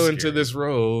got think so he's into scary. this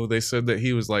role, they said that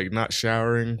he was like not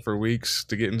showering for weeks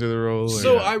to get into the role.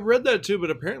 So and- I read that too,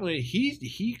 but apparently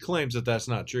he claims that that's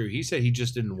not true. He said he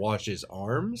just didn't wash his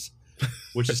arms,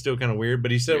 which is still kind of weird.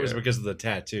 But he said it was Yeah. because of the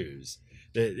tattoos.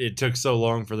 That it took so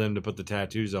long for them to put the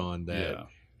tattoos on that Yeah.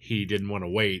 he didn't want to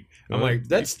wait. I'm Well, like,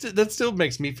 that still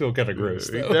makes me feel kind of gross.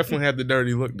 He though. definitely had the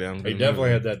dirty look down. He definitely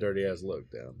had that dirty ass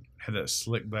look down. Had that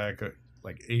slick back,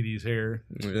 like 80s hair.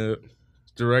 Yep.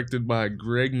 Directed by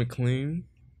Greg McLean.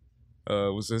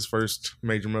 Was his first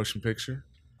major motion picture.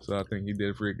 So I think he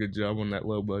did a pretty good job on that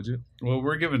low budget. Well,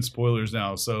 we're giving spoilers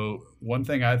now. So one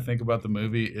thing I think about the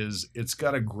movie is it's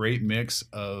got a great mix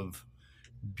of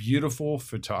beautiful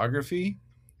photography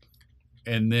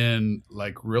and then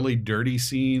like really dirty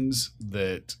scenes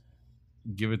that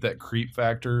give it that creep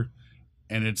factor.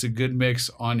 And it's a good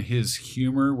mix on his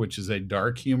humor, which is a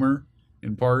dark humor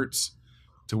in parts,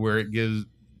 to where it gives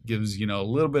a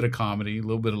little bit of comedy, a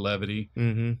little bit of levity,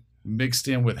 Mm-hmm. mixed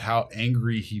in with how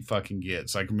angry he fucking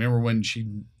gets. Like, remember when she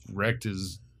wrecked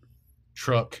his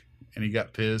truck and he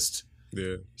got pissed,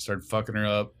 Yeah. started fucking her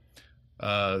up,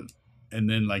 and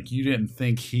then like you didn't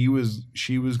think she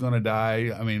was gonna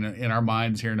die. I mean, in our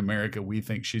minds here in America, we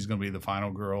think she's gonna be the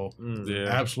final girl. Yeah.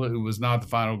 Absolutely was not the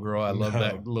final girl. I love No.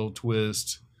 that little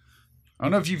twist. I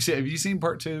don't know if have you seen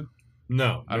part 2?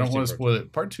 No, I don't want to spoil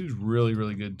it. Part 2 is really,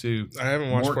 really good too. I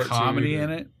haven't watched More part two comedy either. in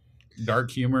it,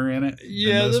 dark humor in it.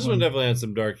 Yeah, than this one definitely had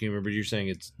some dark humor, but you're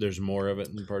saying there's more of it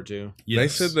in part 2. They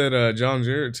Yes. said that John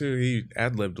Jarrett too. He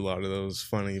ad libbed a lot of those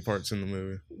funny parts in the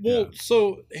movie. Well, Yeah.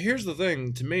 so here's the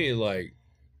thing to me, like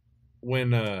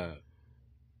when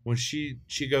she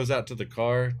goes out to the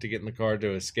car to get in the car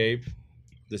to escape.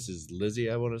 This is Lizzie,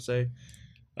 I want to say,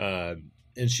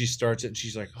 and she starts it, and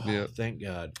she's like, "Oh, Yeah. thank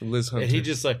God!" Liz Hunter. And he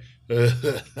just like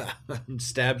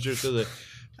stabs her through the.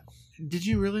 Did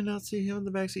you really not see him in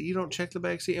the backseat? You don't check the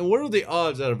backseat? And what are the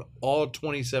odds out of all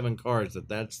 27 cars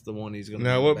that's the one he's going to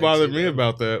Now, what bothered me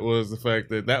about that was the fact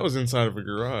that was inside of a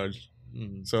garage.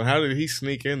 Mm. So how did he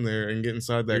sneak in there and get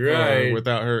inside that Right. car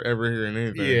without her ever hearing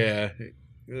anything? Yeah,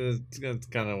 that's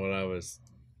kind of what I was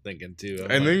thinking too.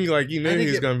 I'm And like, then you knew how'd he he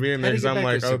was get- gonna be in there how'd he because I'm get back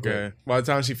like, there so okay. By the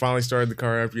time she finally started the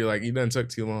car up, you're like, you done took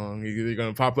too long. You're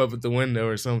gonna pop up at the window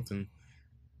or something.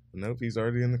 Nope, he's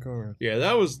already in the car. yeah,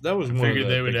 that was I one. figured of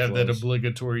the they would big have that flaws.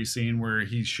 obligatory scene where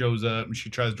he shows up and she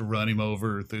tries to run him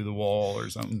over through the wall or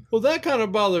something. Well, that kind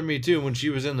of bothered me too when she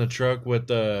was in the truck with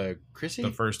Chrissy.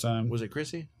 The first time, Was it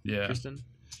Chrissy? yeah, Kristen.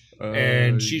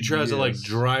 And she tries to like yes.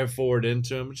 drive forward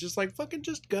into him. It's just like fucking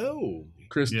just go.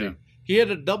 Christy. yeah. He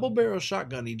had a double barrel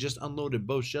shotgun. He just unloaded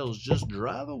both shells. Just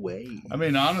drive away. I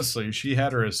mean, honestly, she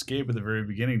had her escape at the very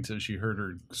beginning till she heard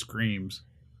her screams.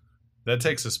 That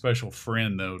takes a special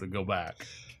friend though to go back.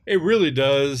 It really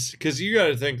does, because you got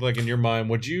to think like in your mind.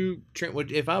 Would you,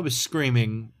 if I was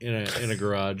screaming in a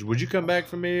garage, would you come back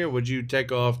for me, or would you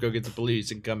take off, go get the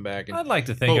police, and come back? And I'd like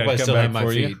to think hope I I'd come still have back my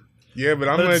for feet. you. Yeah, but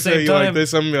I'm But at gonna the tell same you like time-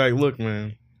 this. I'm gonna be like, look,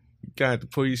 man, you got to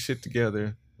pull your shit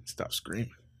together. Stop screaming,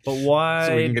 But so we why?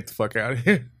 can get the fuck out of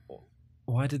here.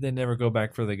 Why did they never go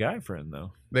back for the guy friend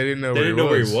though? They didn't know. They where didn't know he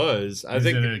where was. he was. I He's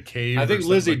think in a cave. I or think something,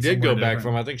 Lizzie like did go somewhere back different. for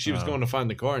him. I think she was Oh. going to find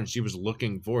the car, and she was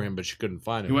looking for him, but she couldn't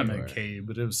find him. He wasn't in a anywhere. cave,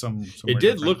 but it was some. It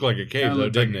did look like a cave, Kinda though,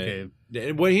 looked like didn't a it? cave.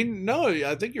 And when no,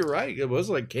 I think you're right. It was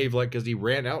like cave-like because he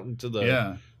ran out into the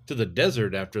Yeah, to the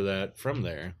desert after that from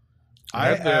there. I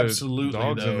Had the absolutely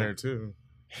dogs though, in there too.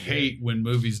 hate when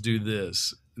movies do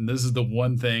this. And this is the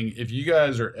one thing. If you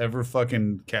guys are ever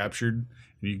fucking captured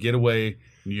and you get away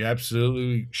and you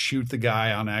absolutely shoot the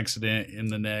guy on accident in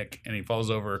the neck and he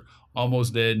falls over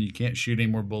almost dead and you can't shoot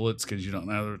any more bullets because you don't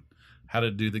know how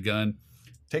to do the gun,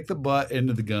 take the butt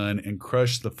into the gun and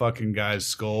crush the fucking guy's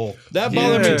skull. That Yeah.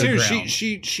 bothered me to the too.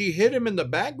 ground. She hit him in the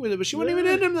back with it, but she wouldn't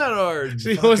even hit him that hard.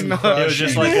 She was not. crush It was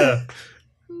just him. like a.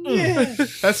 Yeah.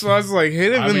 That's why I was like,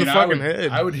 hit him I in mean, the I fucking would-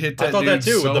 head. I would hit that I thought that dude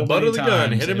too, with so the butt of many the gun,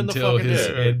 times hit him in the until fucking his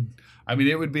head. I mean,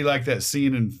 it would be like that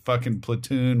scene in fucking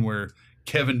Platoon where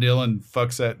Kevin Dillon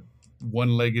fucks that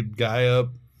one-legged guy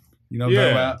up. You know what I'm Yeah.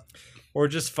 talking about? Or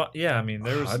just yeah, I mean,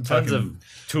 there was I'd tons fucking-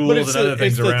 of tools and other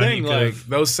things the around. thing, You like, could've-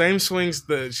 Those same swings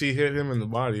that she hit him in the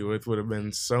body with would have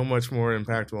been so much more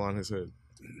impactful on his head.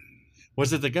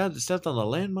 was it the guy that stepped on the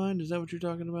landmine? Is that what you're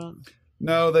talking about?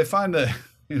 No, they find that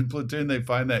in Platoon. They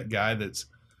find that guy that's,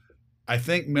 I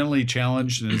think, mentally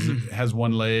challenged and has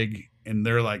one leg, and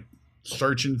they're like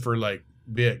searching for like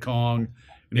Viet Cong,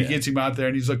 and he gets him out there,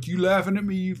 and he's like, "You laughing at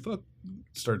me? You fuck!"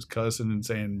 Starts cussing and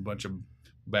saying a bunch of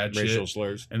bad Racial shit,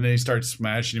 slurs. and then he starts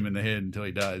smashing him in the head until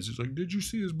he dies. He's like, "Did you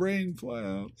see his brain fly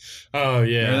out?" Oh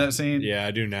yeah, Remember that scene? Yeah,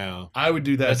 I do now. I would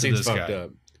do that That to seems this fucked guy.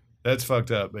 up. That's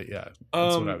fucked up, but yeah,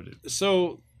 that's what I would do.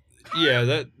 So, yeah,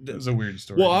 That was a weird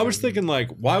story. Well, I was thinking, like,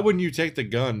 why wouldn't you take the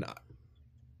gun?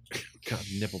 God,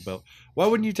 nipple belt. Why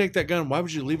wouldn't you take that gun? Why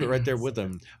would you leave it right there with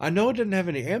him? I know it didn't have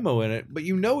any ammo in it, but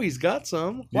you know he's got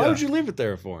some. Why Yeah. would you leave it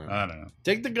there for him? I don't know.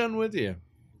 Take the gun with you.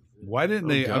 Why didn't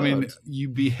Oh, they? I mean, God. you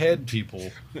behead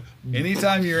people.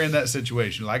 Anytime you're in that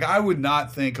situation, like I would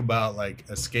not think about like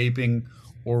escaping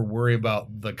or worry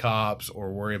about the cops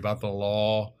or worry about the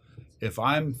law. If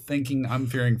I'm thinking I'm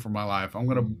fearing for my life, I'm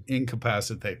going to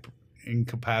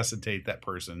incapacitate that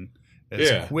person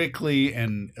as quickly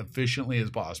and efficiently as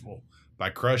possible by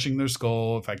crushing their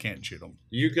skull if I can't shoot them.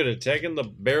 You could have taken the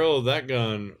barrel of that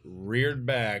gun, reared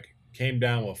back, came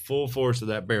down with full force of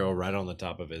that barrel right on the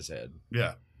top of his head.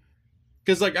 Yeah.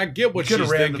 Because, like, I get what Could she's have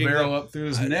ran thinking. the barrel up through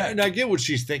his neck. And I get what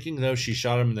she's thinking, though. She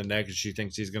shot him in the neck, and she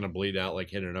thinks he's going to bleed out, like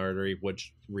hit an artery,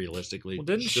 which realistically Well,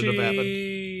 didn't should have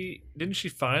happened. she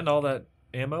find all that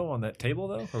ammo on that table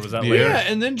though, or was that Yeah. later? Yeah,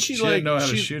 and then she She like didn't know how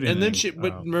to she- shoot and then anything. she.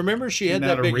 But Oh. remember, she She had didn't know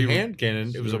that how to big re- hand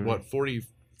cannon. It was a Sure. what 40,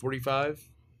 45?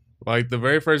 Like the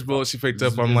very first bullet she picked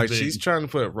This up, I'm is like, big. she's trying to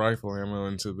put rifle ammo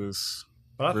into this.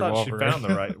 But I thought she Revolver. found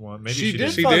the right one. Maybe She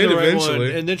did She find did the right eventually.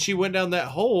 one, and then she went down that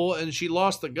hole and she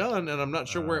lost the gun, and I'm not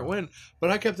sure where it Oh. went. But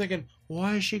I kept thinking,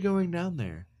 why is she going down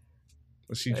there?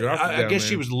 She dropped it I down guess there.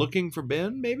 she was looking for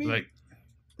Ben, maybe. Like,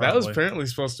 That was Probably. apparently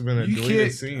supposed to have been a you deleted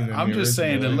can't. scene. in I'm the just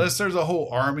saying, original. unless there's a whole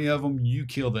army of them, you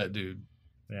kill that dude.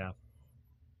 Yeah.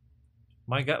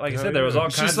 My God, like I Hell said, there was yeah. all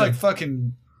It's kinds just like of.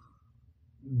 fucking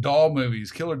doll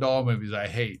movies, killer doll movies. I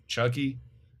hate Chucky.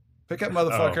 Pick that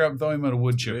motherfucker up and throw him in a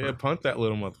wood chipper. Yeah, punt that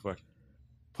little motherfucker.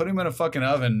 Put him in a fucking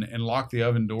oven and lock the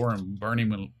oven door and burn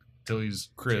him until he's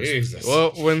crisp. Jesus.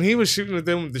 Well, when he was shooting at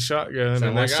them with the shotgun Sound and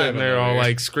they're like sitting Ivan there over all here.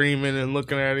 like screaming and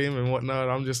looking at him and whatnot,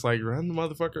 I'm just like, run the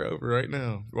motherfucker over right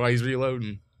now while he's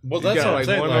reloading. well, He's that's got what I'm like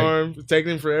saying. one Like, arm,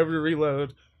 taking him forever to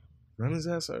reload. Run his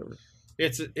ass over.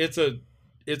 it's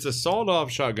a sawed-off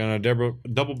shotgun, a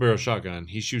double-barrel shotgun.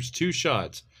 He shoots 2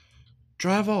 shots.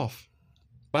 Drive off.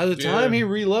 By the time Yeah. he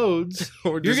reloads,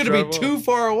 Or you're just going to drive be off. too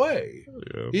far away.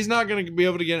 Yeah. He's not going to be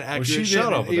able to get an Well, accurate she shot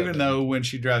didn't- off of that even thing. though when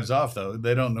she drives off, though,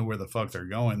 they don't know where the fuck they're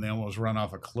going. They almost run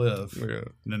off a cliff, Yeah.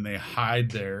 and then they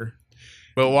hide there.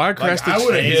 But why Like, crash the I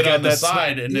would have train? hit got on the that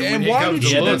side, and then Yeah, when and he why comes did to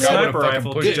she- look, that I would have sniper fucking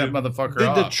rifle- pushed Did- that motherfucker Did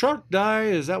the off. truck die?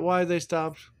 Is that why they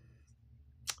stopped?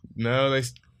 No, they They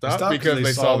stopped stopped because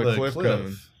they saw the cliff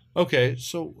coming. Okay,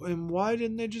 so and why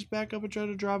didn't they just back up and try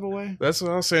to drive away? That's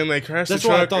what I was saying. They crashed That's the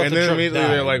why I truck, thought and the then truck immediately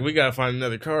they're died. like, "We gotta find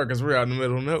another car because we're out in the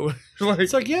middle of nowhere." Like,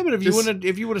 It's like, yeah, but if you just-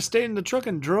 would have stayed in the truck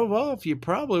and drove off, you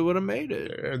probably would have made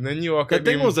it. and then you all That couldn't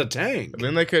thing even, was a tank.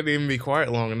 Then they couldn't even be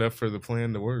quiet long enough for the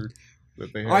plan to work.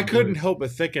 That they had I in couldn't place. help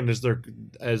but thinking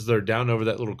as they're down over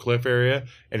that little cliff area,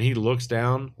 and he looks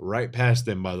down right past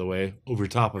them. By the way, over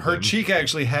top of Her them. cheek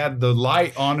actually had the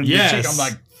light on in Yes. her cheek. I'm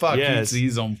like, fuck, Yes. he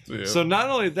sees them. Yeah. So not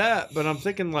only that, but I'm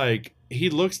thinking like he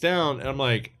looks down, and I'm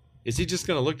like, is he just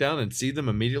gonna look down and see them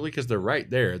immediately because they're right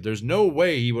there? There's no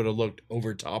way he would have looked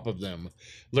over top of them,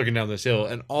 looking down this hill.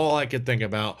 And all I could think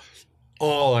about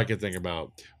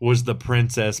was the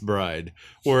Princess Bride,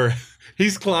 where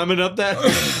he's climbing up that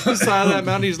side of that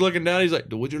mountain. He's looking down. He's like,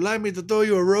 "Would you like me to throw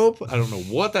you a rope?" I don't know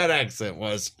what that accent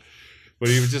was, but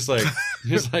he was just like,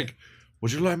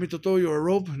 "Would you like me to throw you a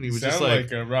rope?" And he was just Sound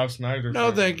like, a Rob Snyder. "No,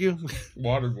 from thank you.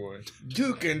 Waterboy.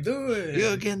 You can do it.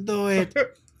 You can do it.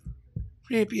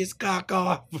 Rip his cock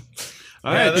off."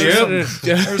 All Yeah, right, there's,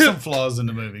 dude. there's some flaws in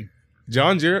the movie.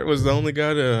 John Jarrett was the only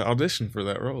guy to audition for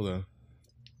that role, though.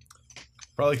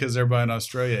 Probably because everybody in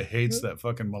Australia hates that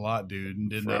fucking Milat dude and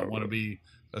did not Probably. want to be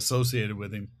associated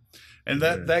with him. And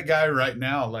that guy right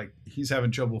now, like, he's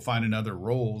having trouble finding other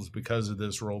roles because of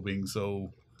this role being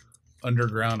so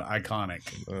underground iconic.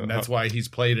 And that's why he's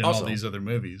played in all Also- these other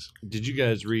movies. Did you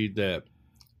guys read that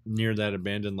near that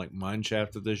abandoned like mine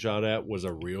shaft that they shot at was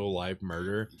a real life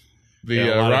murder? The Yeah,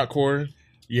 a lot of- rock quarry.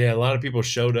 Yeah, a lot of people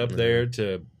showed up Yeah. there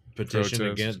to petition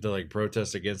Protest. against, to like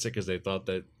protest against it because they thought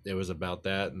that it was about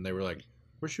that, and they were like,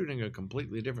 "We're shooting a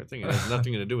completely different thing. It has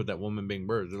nothing to do with that woman being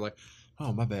murdered." They're like,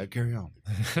 "Oh, my bad. Carry on."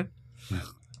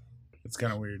 It's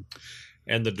kind of weird.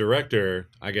 And the director,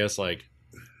 I guess, like,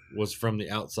 was from the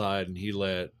outside, and he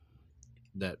let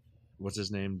that, what's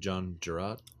his name, John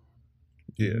Jarrett?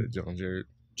 Yeah, John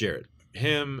Jarrett.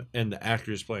 Him and the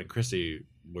actress playing Chrissy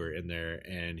were in there,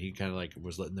 and he kind of like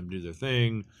was letting them do their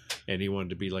thing, and he wanted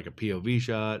to be like a POV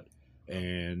shot,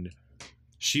 and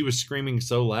she was screaming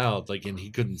so loud, like, and he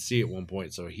couldn't see at one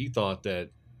point, so he thought that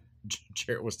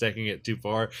Jarrett was taking it too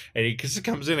far, and he just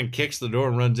comes in and kicks the door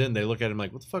and runs in. They look at him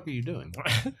like, "What the fuck are you doing?"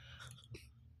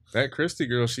 That Christy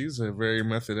girl, she's a very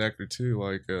method actor too.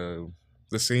 Like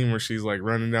the scene where she's like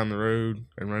running down the road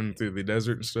and running through the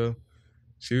desert and stuff.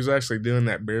 She was actually doing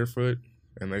that barefoot,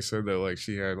 and they said that like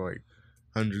she had like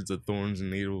hundreds of thorns and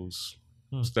needles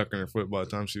stuck in her foot by the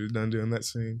time she was done doing that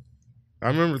scene. I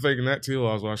remember thinking that too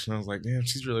while I was watching. I was like, damn,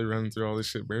 she's really running through all this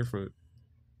shit barefoot.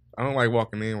 I don't like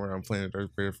walking anywhere on planet Earth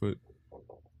barefoot.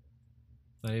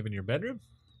 Not even your bedroom?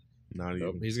 Not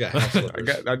even. He's got house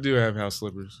slippers. I do have house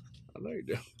slippers. I know you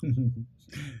do.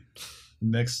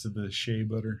 Next to the shea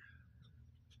butter.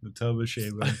 The tub of shea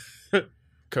butter.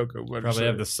 Cocoa butter. Probably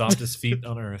have the softest feet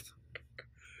on earth.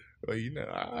 Well, you know,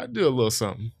 I do a little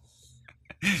something.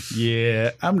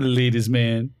 Yeah, I'm the latest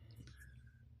man.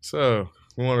 So,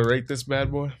 we want to rate this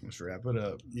bad boy? Let's wrap it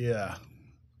up. Yeah.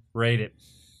 Rate it.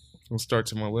 We'll start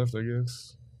to my left, I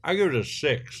guess. I give it a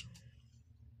 6.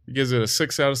 He gives it a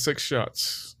 6 out of 6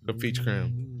 shots of peach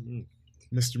crème.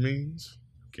 Mr. Means?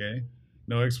 Okay.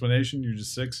 No explanation. You're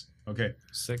just 6? Okay.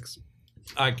 6.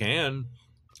 I can.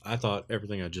 I thought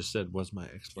everything I just said was my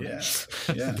explanation.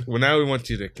 Yeah. Well, now we want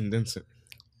you to condense it.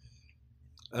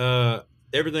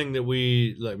 Everything that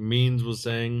we like Means was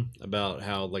saying about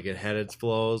how like it had its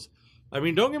flaws. I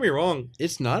mean, don't get me wrong,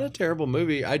 it's not a terrible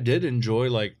movie. I did enjoy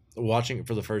like watching it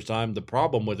for the first time. The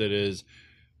problem with it is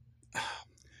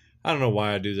I don't know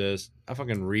why I do this. I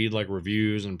fucking read like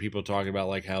reviews and people talking about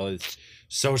like how it's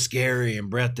so scary and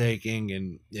breathtaking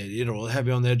and it'll have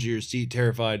you on the edge of your seat,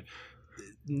 terrified.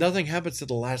 Nothing happens to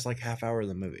the last like half hour of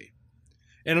the movie.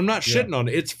 And I'm not shitting on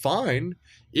it. It's fine.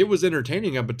 It was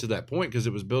entertaining up until that point because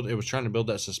it was trying to build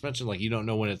that suspension like you don't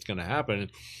know when it's going to happen.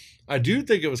 I do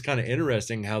think it was kind of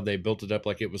interesting how they built it up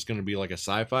like it was going to be like a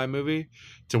sci-fi movie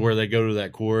to where they go to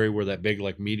that quarry where that big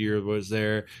like meteor was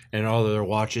there and all of their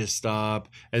watches stop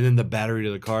and then the battery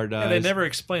to the car dies. Yeah, they never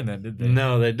explained that, did they?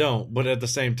 No, they don't. But at the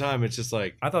same time, it's just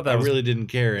like I thought that really didn't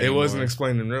care anymore. It wasn't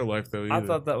explained in real life though either. I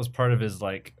thought that was part of his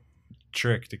like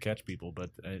trick to catch people, but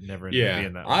it never ended up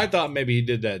being that way. I thought maybe he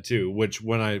did that too, which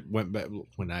when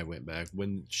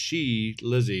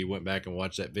Lizzie went back and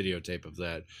watched that videotape of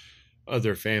that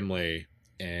other family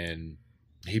and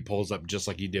he pulls up just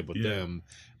like he did with them,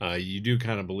 you do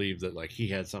kind of believe that like he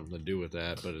had something to do with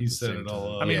that, but he set it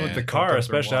all up. I mean, with the car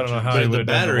especially, I don't know how but he the would have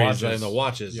done the batteries watches. and the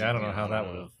watches. Yeah, I don't know how that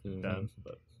would have Mm-hmm. done.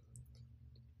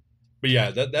 But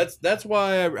yeah, that's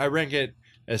why I rank it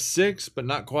as 6, but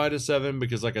not quite a 7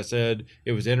 because, like I said,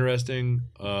 it was interesting.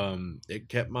 It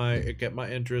kept my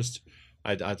interest.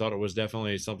 I thought it was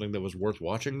definitely something that was worth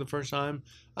watching the first time.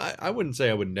 I wouldn't say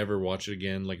I would never watch it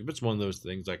again. Like if it's one of those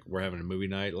things like we're having a movie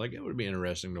night, like it would be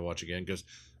interesting to watch again because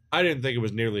I didn't think it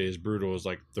was nearly as brutal as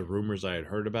like the rumors I had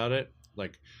heard about it.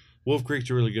 Like Wolf Creek's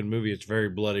a really good movie. It's very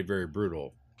bloody, very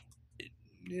brutal.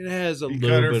 It has a he little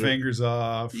cut her bit fingers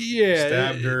off. Yeah,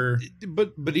 Stabbed her.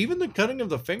 But even the cutting of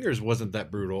the fingers wasn't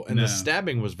that brutal, and the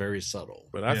stabbing was very subtle.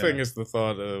 But I think it's the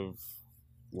thought of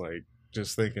like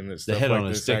just thinking that The stuff head like on a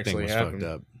this stick thing actually was happened.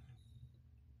 fucked up.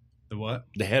 The what?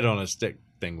 The head on a stick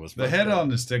thing was The fucked head up. on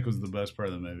the stick was the best part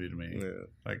of the movie to me. Yeah.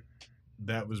 Like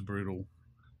that was brutal.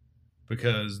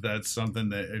 Because that's something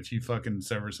that if you fucking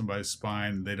sever somebody's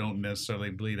spine, they don't necessarily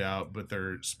bleed out, but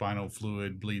their spinal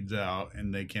fluid bleeds out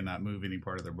and they cannot move any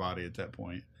part of their body at that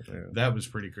point. Yeah. That was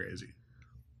pretty crazy.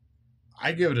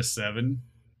 I give it a 7.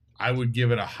 I would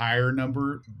give it a higher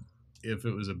number if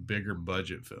it was a bigger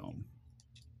budget film.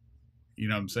 You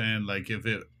know what I'm saying? Like if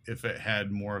it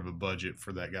had more of a budget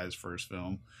for that guy's first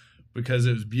film. Because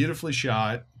it was beautifully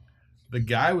shot. The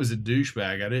guy was a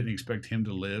douchebag. I didn't expect him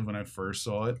to live when I first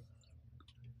saw it.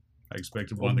 I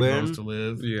expected one of the girls to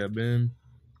live. Yeah, Ben.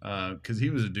 Because he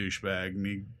was a douchebag and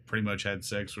he pretty much had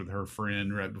sex with her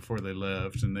friend right before they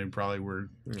left, and they probably were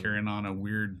carrying on a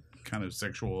weird kind of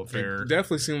sexual affair. It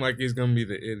definitely seemed like he's gonna be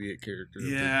the idiot character.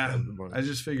 Yeah, of the bunch. I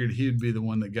just figured he'd be the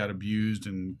one that got abused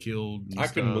and killed. And I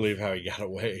couldn't stuff. believe how he got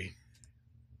away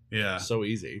Yeah, so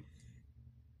easy.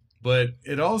 but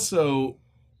it also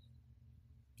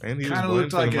And he kind of was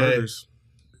looked blamed like for the murders.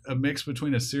 a mix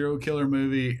between a serial killer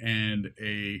movie and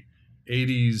a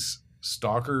 80s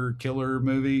stalker killer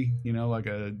movie, you know, like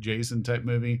a Jason type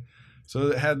movie. So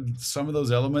it had some of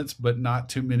those elements, but not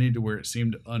too many to where it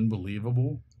seemed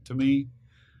unbelievable to me.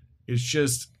 It's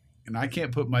just, and I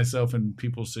can't put myself in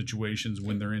people's situations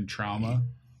when they're in trauma,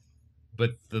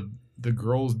 but the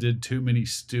girls did too many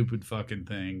stupid fucking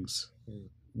things,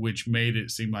 which made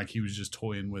it seem like he was just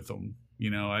toying with them. You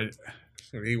know,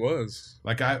 He was.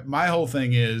 my whole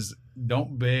thing is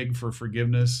don't beg for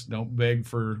forgiveness. Don't beg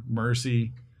for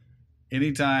mercy.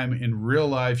 Anytime in real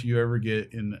life you ever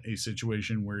get in a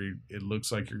situation where it looks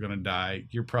like you're going to die,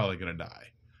 you're probably going to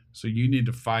die. So you need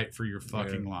to fight for your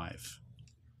fucking life,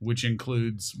 which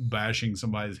includes bashing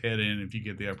somebody's head in if you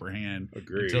get the upper hand.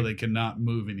 Agreed. Until they cannot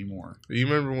move anymore. You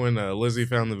remember when Lizzie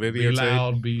found the videotape? Be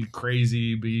loud, be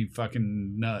crazy, be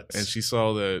fucking nuts. And she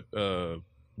saw that,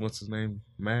 what's his name?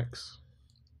 Max?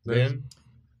 Ben?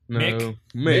 No. Mick?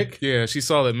 Mick. Yeah, she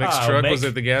saw that Mick's truck was Mick.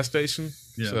 at the gas station.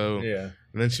 Yeah. So, Yeah.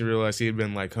 and then she realized he had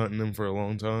been like hunting them for a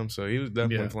long time. So he was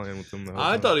definitely playing with them the whole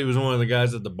I time. thought he was one of the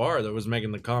guys at the bar that was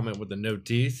making the comment with the no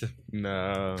teeth.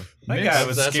 Nah. That guy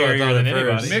was That's what I scarier thought than at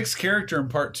first. anybody. Mick's character in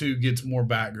part 2 gets more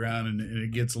background and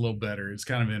it gets a little better. It's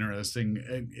kind of interesting.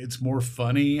 It's more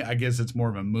funny. I guess it's more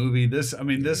of a movie. This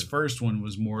first one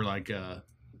was more like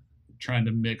trying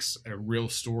to mix a real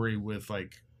story with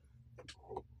like,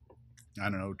 I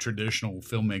don't know, traditional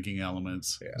filmmaking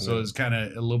elements. Yeah. So it's kind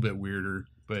of a little bit weirder.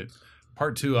 But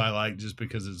part 2 I like just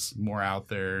because it's more out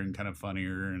there and kind of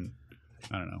funnier and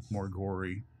I don't know, more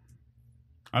gory.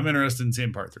 I'm interested in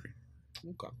seeing part 3.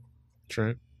 Okay.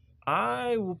 Trent.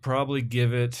 I will probably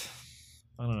give it,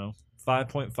 I don't know,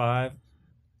 5.5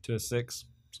 to a 6,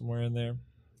 somewhere in there.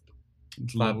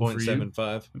 It's low for you.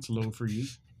 5.75. It's low for you.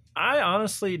 I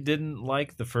honestly didn't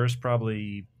like the first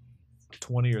probably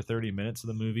 20 or 30 minutes of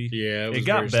the movie. Yeah, It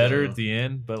got better at the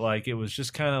end, but like it was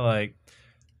just kind of like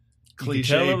you could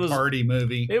tell Cliche party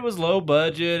movie. it was low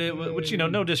budget. It was, which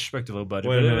no disrespect to low budget,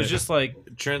 Wait a but it minute. was just like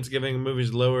Trent's giving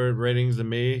movies lower ratings than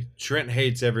me. Trent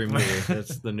hates every movie.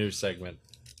 That's the new segment.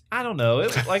 I don't know.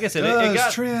 It, like I said, it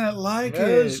got. Trent like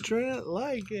Does Trent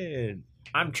like it?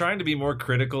 I'm trying to be more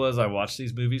critical as I watch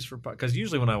these movies because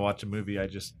usually when I watch a movie, I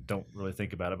just don't really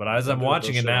think about it. But as I'm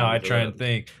watching it now, I try and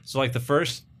think. So like the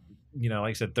first, like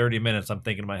I said, 30 minutes, I'm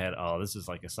thinking in my head, oh, this is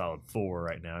like a solid 4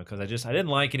 right now because I didn't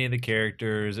like any of the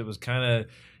characters. It was kind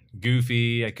of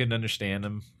goofy. I couldn't understand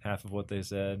them, half of what they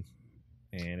said.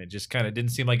 And it just kind of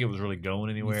didn't seem like it was really going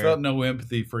anywhere. You felt no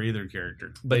empathy for either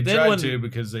character. But they then tried to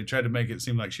because they tried to make it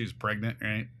seem like she's pregnant,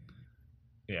 right?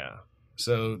 Yeah.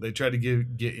 So they tried to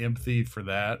get empathy for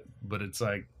that, but it's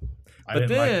like I But didn't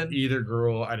then- like either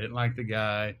girl. I didn't like the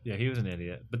guy. Yeah, he was an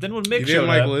idiot. But then when You Mick didn't showed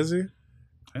like up, Lizzie?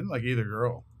 I didn't like either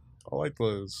girl. I like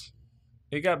Liz.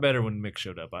 it got better when Mick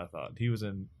showed up, I thought. He was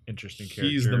an interesting character.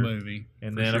 He's the movie.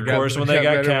 And for then, sure. of course, when they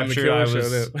got better when the captured, killer I showed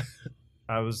was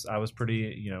up. I was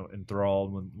pretty,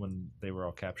 enthralled when they were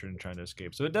all captured and trying to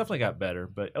escape. So it definitely got better.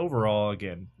 But overall,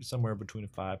 again, somewhere between a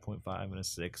 5.5 and a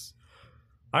 6.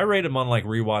 I rate them on like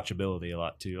rewatchability a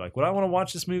lot too. Like, would I want to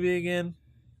watch this movie again?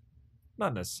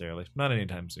 Not necessarily. Not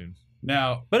anytime soon.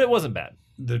 Now But it wasn't bad.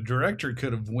 the director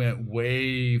could have went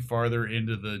way farther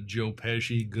into the Joe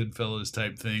Pesci Goodfellas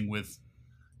type thing with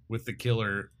the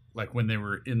killer, like when they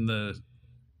were in the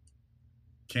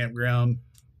campground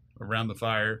around the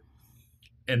fire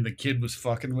and the kid was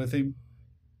fucking with him,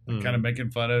 kind of making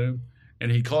fun of him,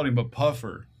 and he called him a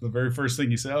puffer. The very first thing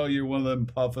he said, "Oh, you're one of them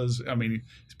puffers." I mean,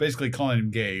 he's basically calling him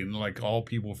gay, and like all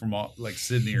people from like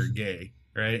Sydney are gay,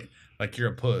 right? Like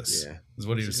you're a puss. Yeah. Is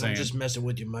what he was saying. I'm just messing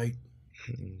with you, mate.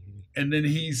 And then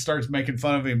he starts making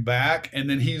fun of him back, and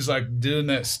then he's like doing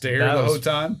that stare That the was- whole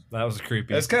time. That was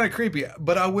creepy. That's kind of creepy.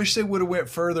 But I wish they would have went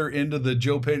further into the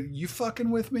Joe Pesci. You fucking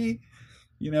with me?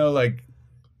 Like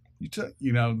you took. That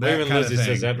Even kind Lizzie of thing.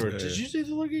 says afterwards, "Did you see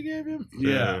the look he gave him?"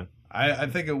 Yeah, I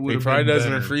think it would. He have probably been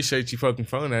doesn't better. appreciate you fucking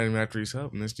phone at him after he's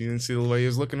helping us. You didn't see the way he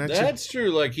was looking at you? That's true.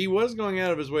 Like he was going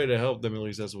out of his way to help them. At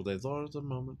least that's what they thought at the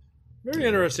moment. Very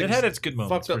interesting. It had its good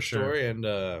moments, fucked up for sure. story and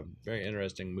very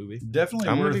interesting movie. Definitely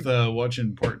I'm worth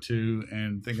watching part 2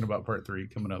 and thinking about part 3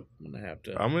 coming up. I'm gonna have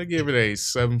to. I'm going to give it a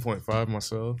 7.5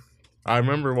 myself. I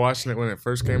remember watching it when it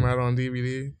first came out on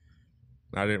DVD.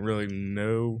 I didn't really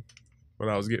know what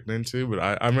I was getting into, but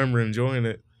I remember enjoying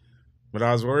it. But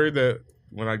I was worried that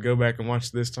when I go back and watch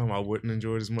it this time, I wouldn't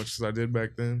enjoy it as much as I did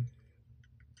back then.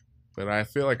 But I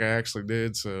feel like I actually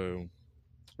did, so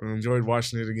I enjoyed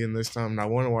watching it again this time. And I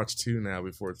want to watch 2 now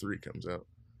before 3 comes out.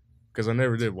 Because I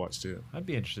never did watch 2. I'd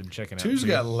be interested in checking out. 2's 2.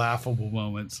 got laughable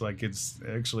moments. Like it's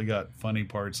actually got funny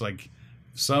parts. Like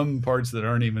some parts that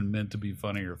aren't even meant to be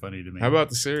funny are funny to me. How about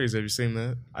the series? Have you seen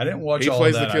that? I didn't watch He all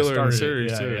plays of the that. killer in I the started it.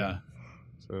 series, Yeah, too. yeah.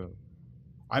 So,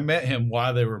 I met him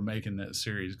while they were making that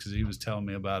series because he was telling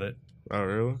me about it oh,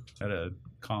 really? at a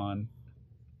con.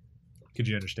 Could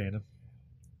you understand him?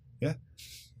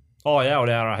 Oh, ja, och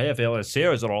det här är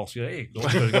seriöst också. Hey, go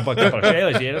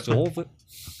that's the whole thing.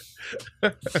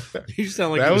 You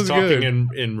sound like That he was was talking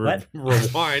good. in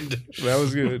rewind. That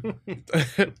was good.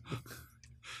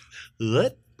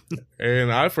 What?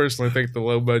 And I personally think the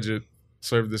low budget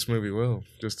served this movie well,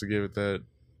 just to give it that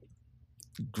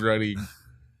gritty.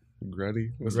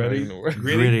 What's that even the word?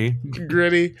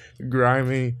 Gritty,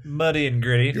 grimy, Muddy and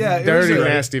gritty. Yeah, it dirty, was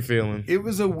nasty feeling. It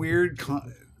was a weird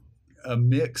a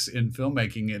mix in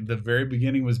filmmaking. At the very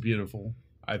beginning was beautiful.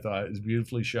 I thought it was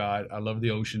beautifully shot. I love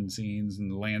the ocean scenes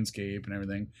and the landscape and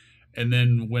everything. And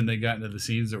then when they got into the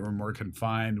scenes that were more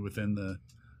confined within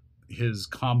his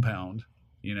compound,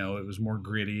 you know, it was more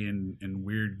gritty and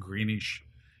weird greenish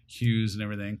hues and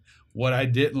everything. What I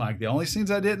didn't like, the only scenes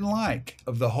I didn't like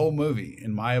of the whole movie,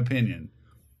 in my opinion,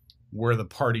 were the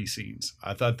party scenes.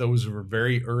 I thought those were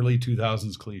very early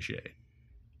 2000s cliche.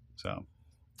 So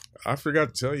I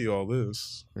forgot to tell you all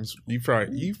this. You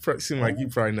seem like you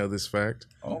probably know this fact.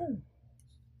 Oh,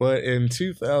 but in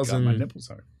got my nipples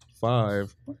hard.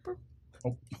 2005,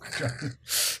 Oh,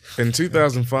 in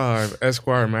 2005,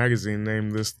 Esquire magazine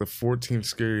named this the 14th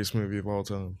scariest movie of all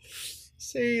time.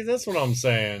 See, that's what I'm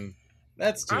saying.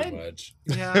 That's too much.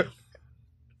 Yeah.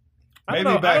 maybe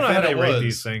I back don't know how then they it rate was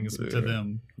these things. to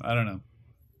them. I don't know.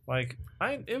 Like,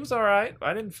 it was all right.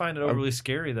 I didn't find it overly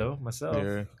scary though myself.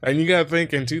 Yeah, and you gotta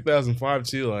think in 2005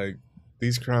 too. Like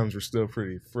these crimes were still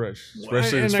pretty fresh,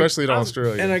 especially in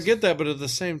Australia. And I get that, but at the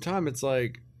same time, it's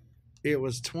like it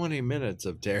was 20 minutes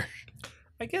of terror.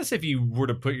 I guess if you were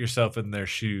to put yourself in their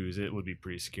shoes, it would be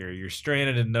pretty scary. You're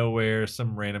stranded in nowhere.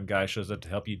 Some random guy shows up to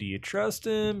help you. Do you trust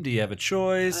him? Do you have a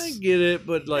choice? I get it,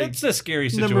 but like it's a scary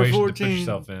number situation to 14. put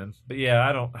yourself in. But yeah,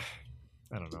 I don't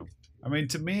know. I mean,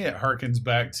 to me, it harkens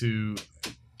back to,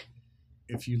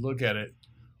 if you look at it,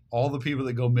 all the people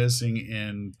that go missing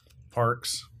in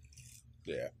parks,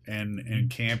 and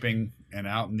camping and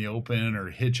out in the open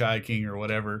or hitchhiking or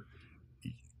whatever.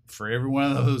 For every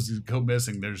one of those that go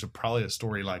missing, there's probably a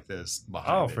story like this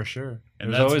behind it. For sure.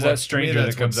 And there's always that stranger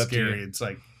that comes up to scary. you. It's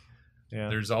like, Yeah.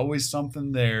 there's always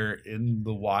something there in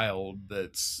the wild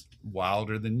that's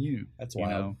wilder than you. That's you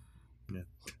wild. know?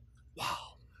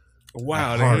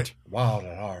 wow, heart. Wild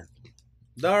at heart.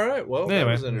 All right. Well, Anyway. that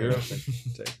was interesting.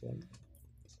 Take one.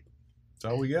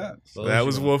 That's all we got. So that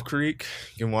was Wolf Creek.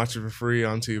 You can watch it for free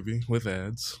on Tubi with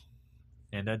ads.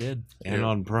 And I did. And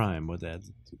on Prime with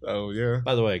ads. Oh yeah.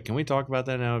 By the way, can we talk about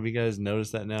that now? Have you guys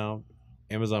noticed that now?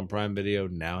 Amazon Prime Video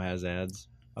now has ads.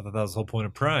 I thought that was the whole point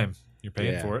of Prime. You're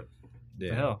paying Yeah. for it. Yeah.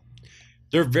 The hell.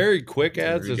 They're very quick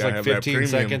ads. You It's gotta like have that 15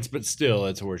 premium. seconds, but still,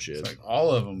 it's horseshit. It's like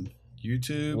all of them.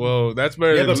 YouTube. Well, that's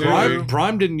better Yeah, than but Tubi.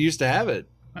 Prime didn't used to have it.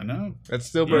 I know. That's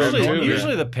still better Usually, than Tubi.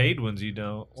 usually the paid ones you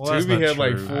don't. Well, that's Tubi not had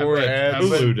like true. 4 I bet- ads. I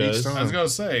bet Hulu each does. time. I was gonna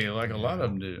say, like a lot of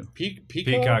them do.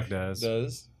 Peacock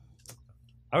does.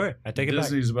 All right, I take it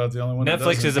Disney's about the only one. back. that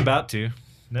Netflix doesn't. is about to.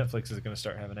 Netflix is going to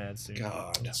start having ads soon.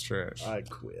 God, That's trash. I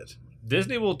quit.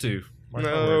 Disney will too. Mark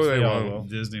my No, words, they all won't. will.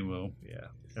 Disney will. Yeah,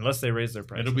 unless they raise their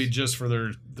prices. It'll be just for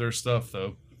their stuff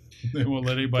though. They won't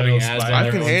let anybody Putting else ads buy on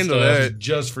their I can own handle stuff that.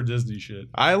 just for Disney shit.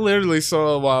 I literally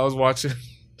saw while I was watching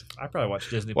I probably watch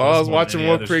Disney. while I Plus was more than watching any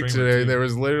Wolf other Creek streamer, today. too. There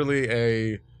was literally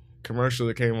a commercial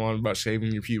that came on about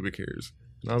shaving your pubic hairs,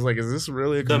 and I was like, "Is this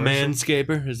really a The commercial?"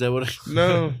 Manscaper? Is that what it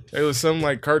No, it was some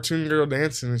like cartoon girl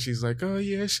dancing, and she's like, "Oh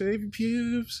yeah, shave your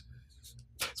pubes.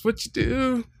 That's what you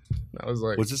do." And I was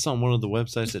like, Was this on one of the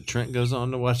websites that Trent goes on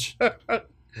to watch?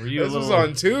 Were you "This a was little? on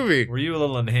Tubi. Were you a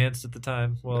little enhanced at the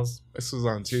time? Well, This was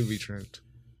on Tubi, Trent.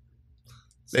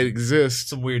 They exist."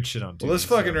 some weird shit on. TV, Well, let's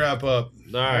fucking wrap up.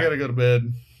 All I right. gotta go to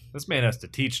bed. This man has to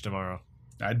teach tomorrow.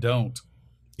 I don't.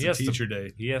 He It's has a teacher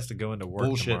day. He has to go into work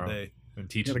Bullshit tomorrow day. and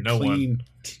teach You gotta no one. clean.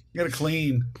 You gotta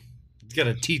clean. He's got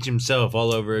to teach himself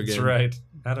all over again. That's right.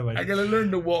 How do I gotta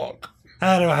learn to walk.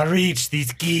 How do I reach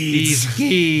these keys?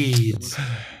 These kids.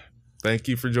 Thank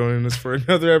you for joining us for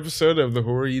another episode of the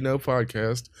Horror You Know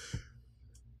podcast.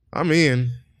 I'm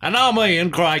Ian. And I'm Ian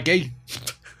Crikey.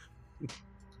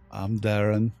 I'm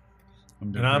Darren.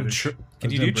 And I'm British.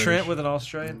 Can you do Trent with an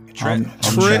Australian? I'm Trent.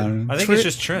 Trent. I think Trent. it's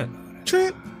just Trent.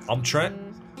 Trent. I'm Trent.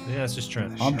 Yeah, it's just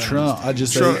Trent. I'm Trump. I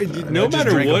just Trump. say, No I just matter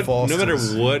drink a what, no matter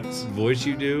Foster's. what voice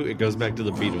you do, it goes back to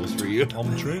the Beatles for you.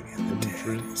 I'm Trent.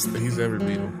 He's every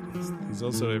Beatle. He's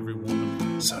also every woman.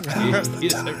 He's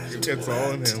every- It's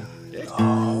all in him.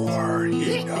 Horror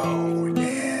You Know.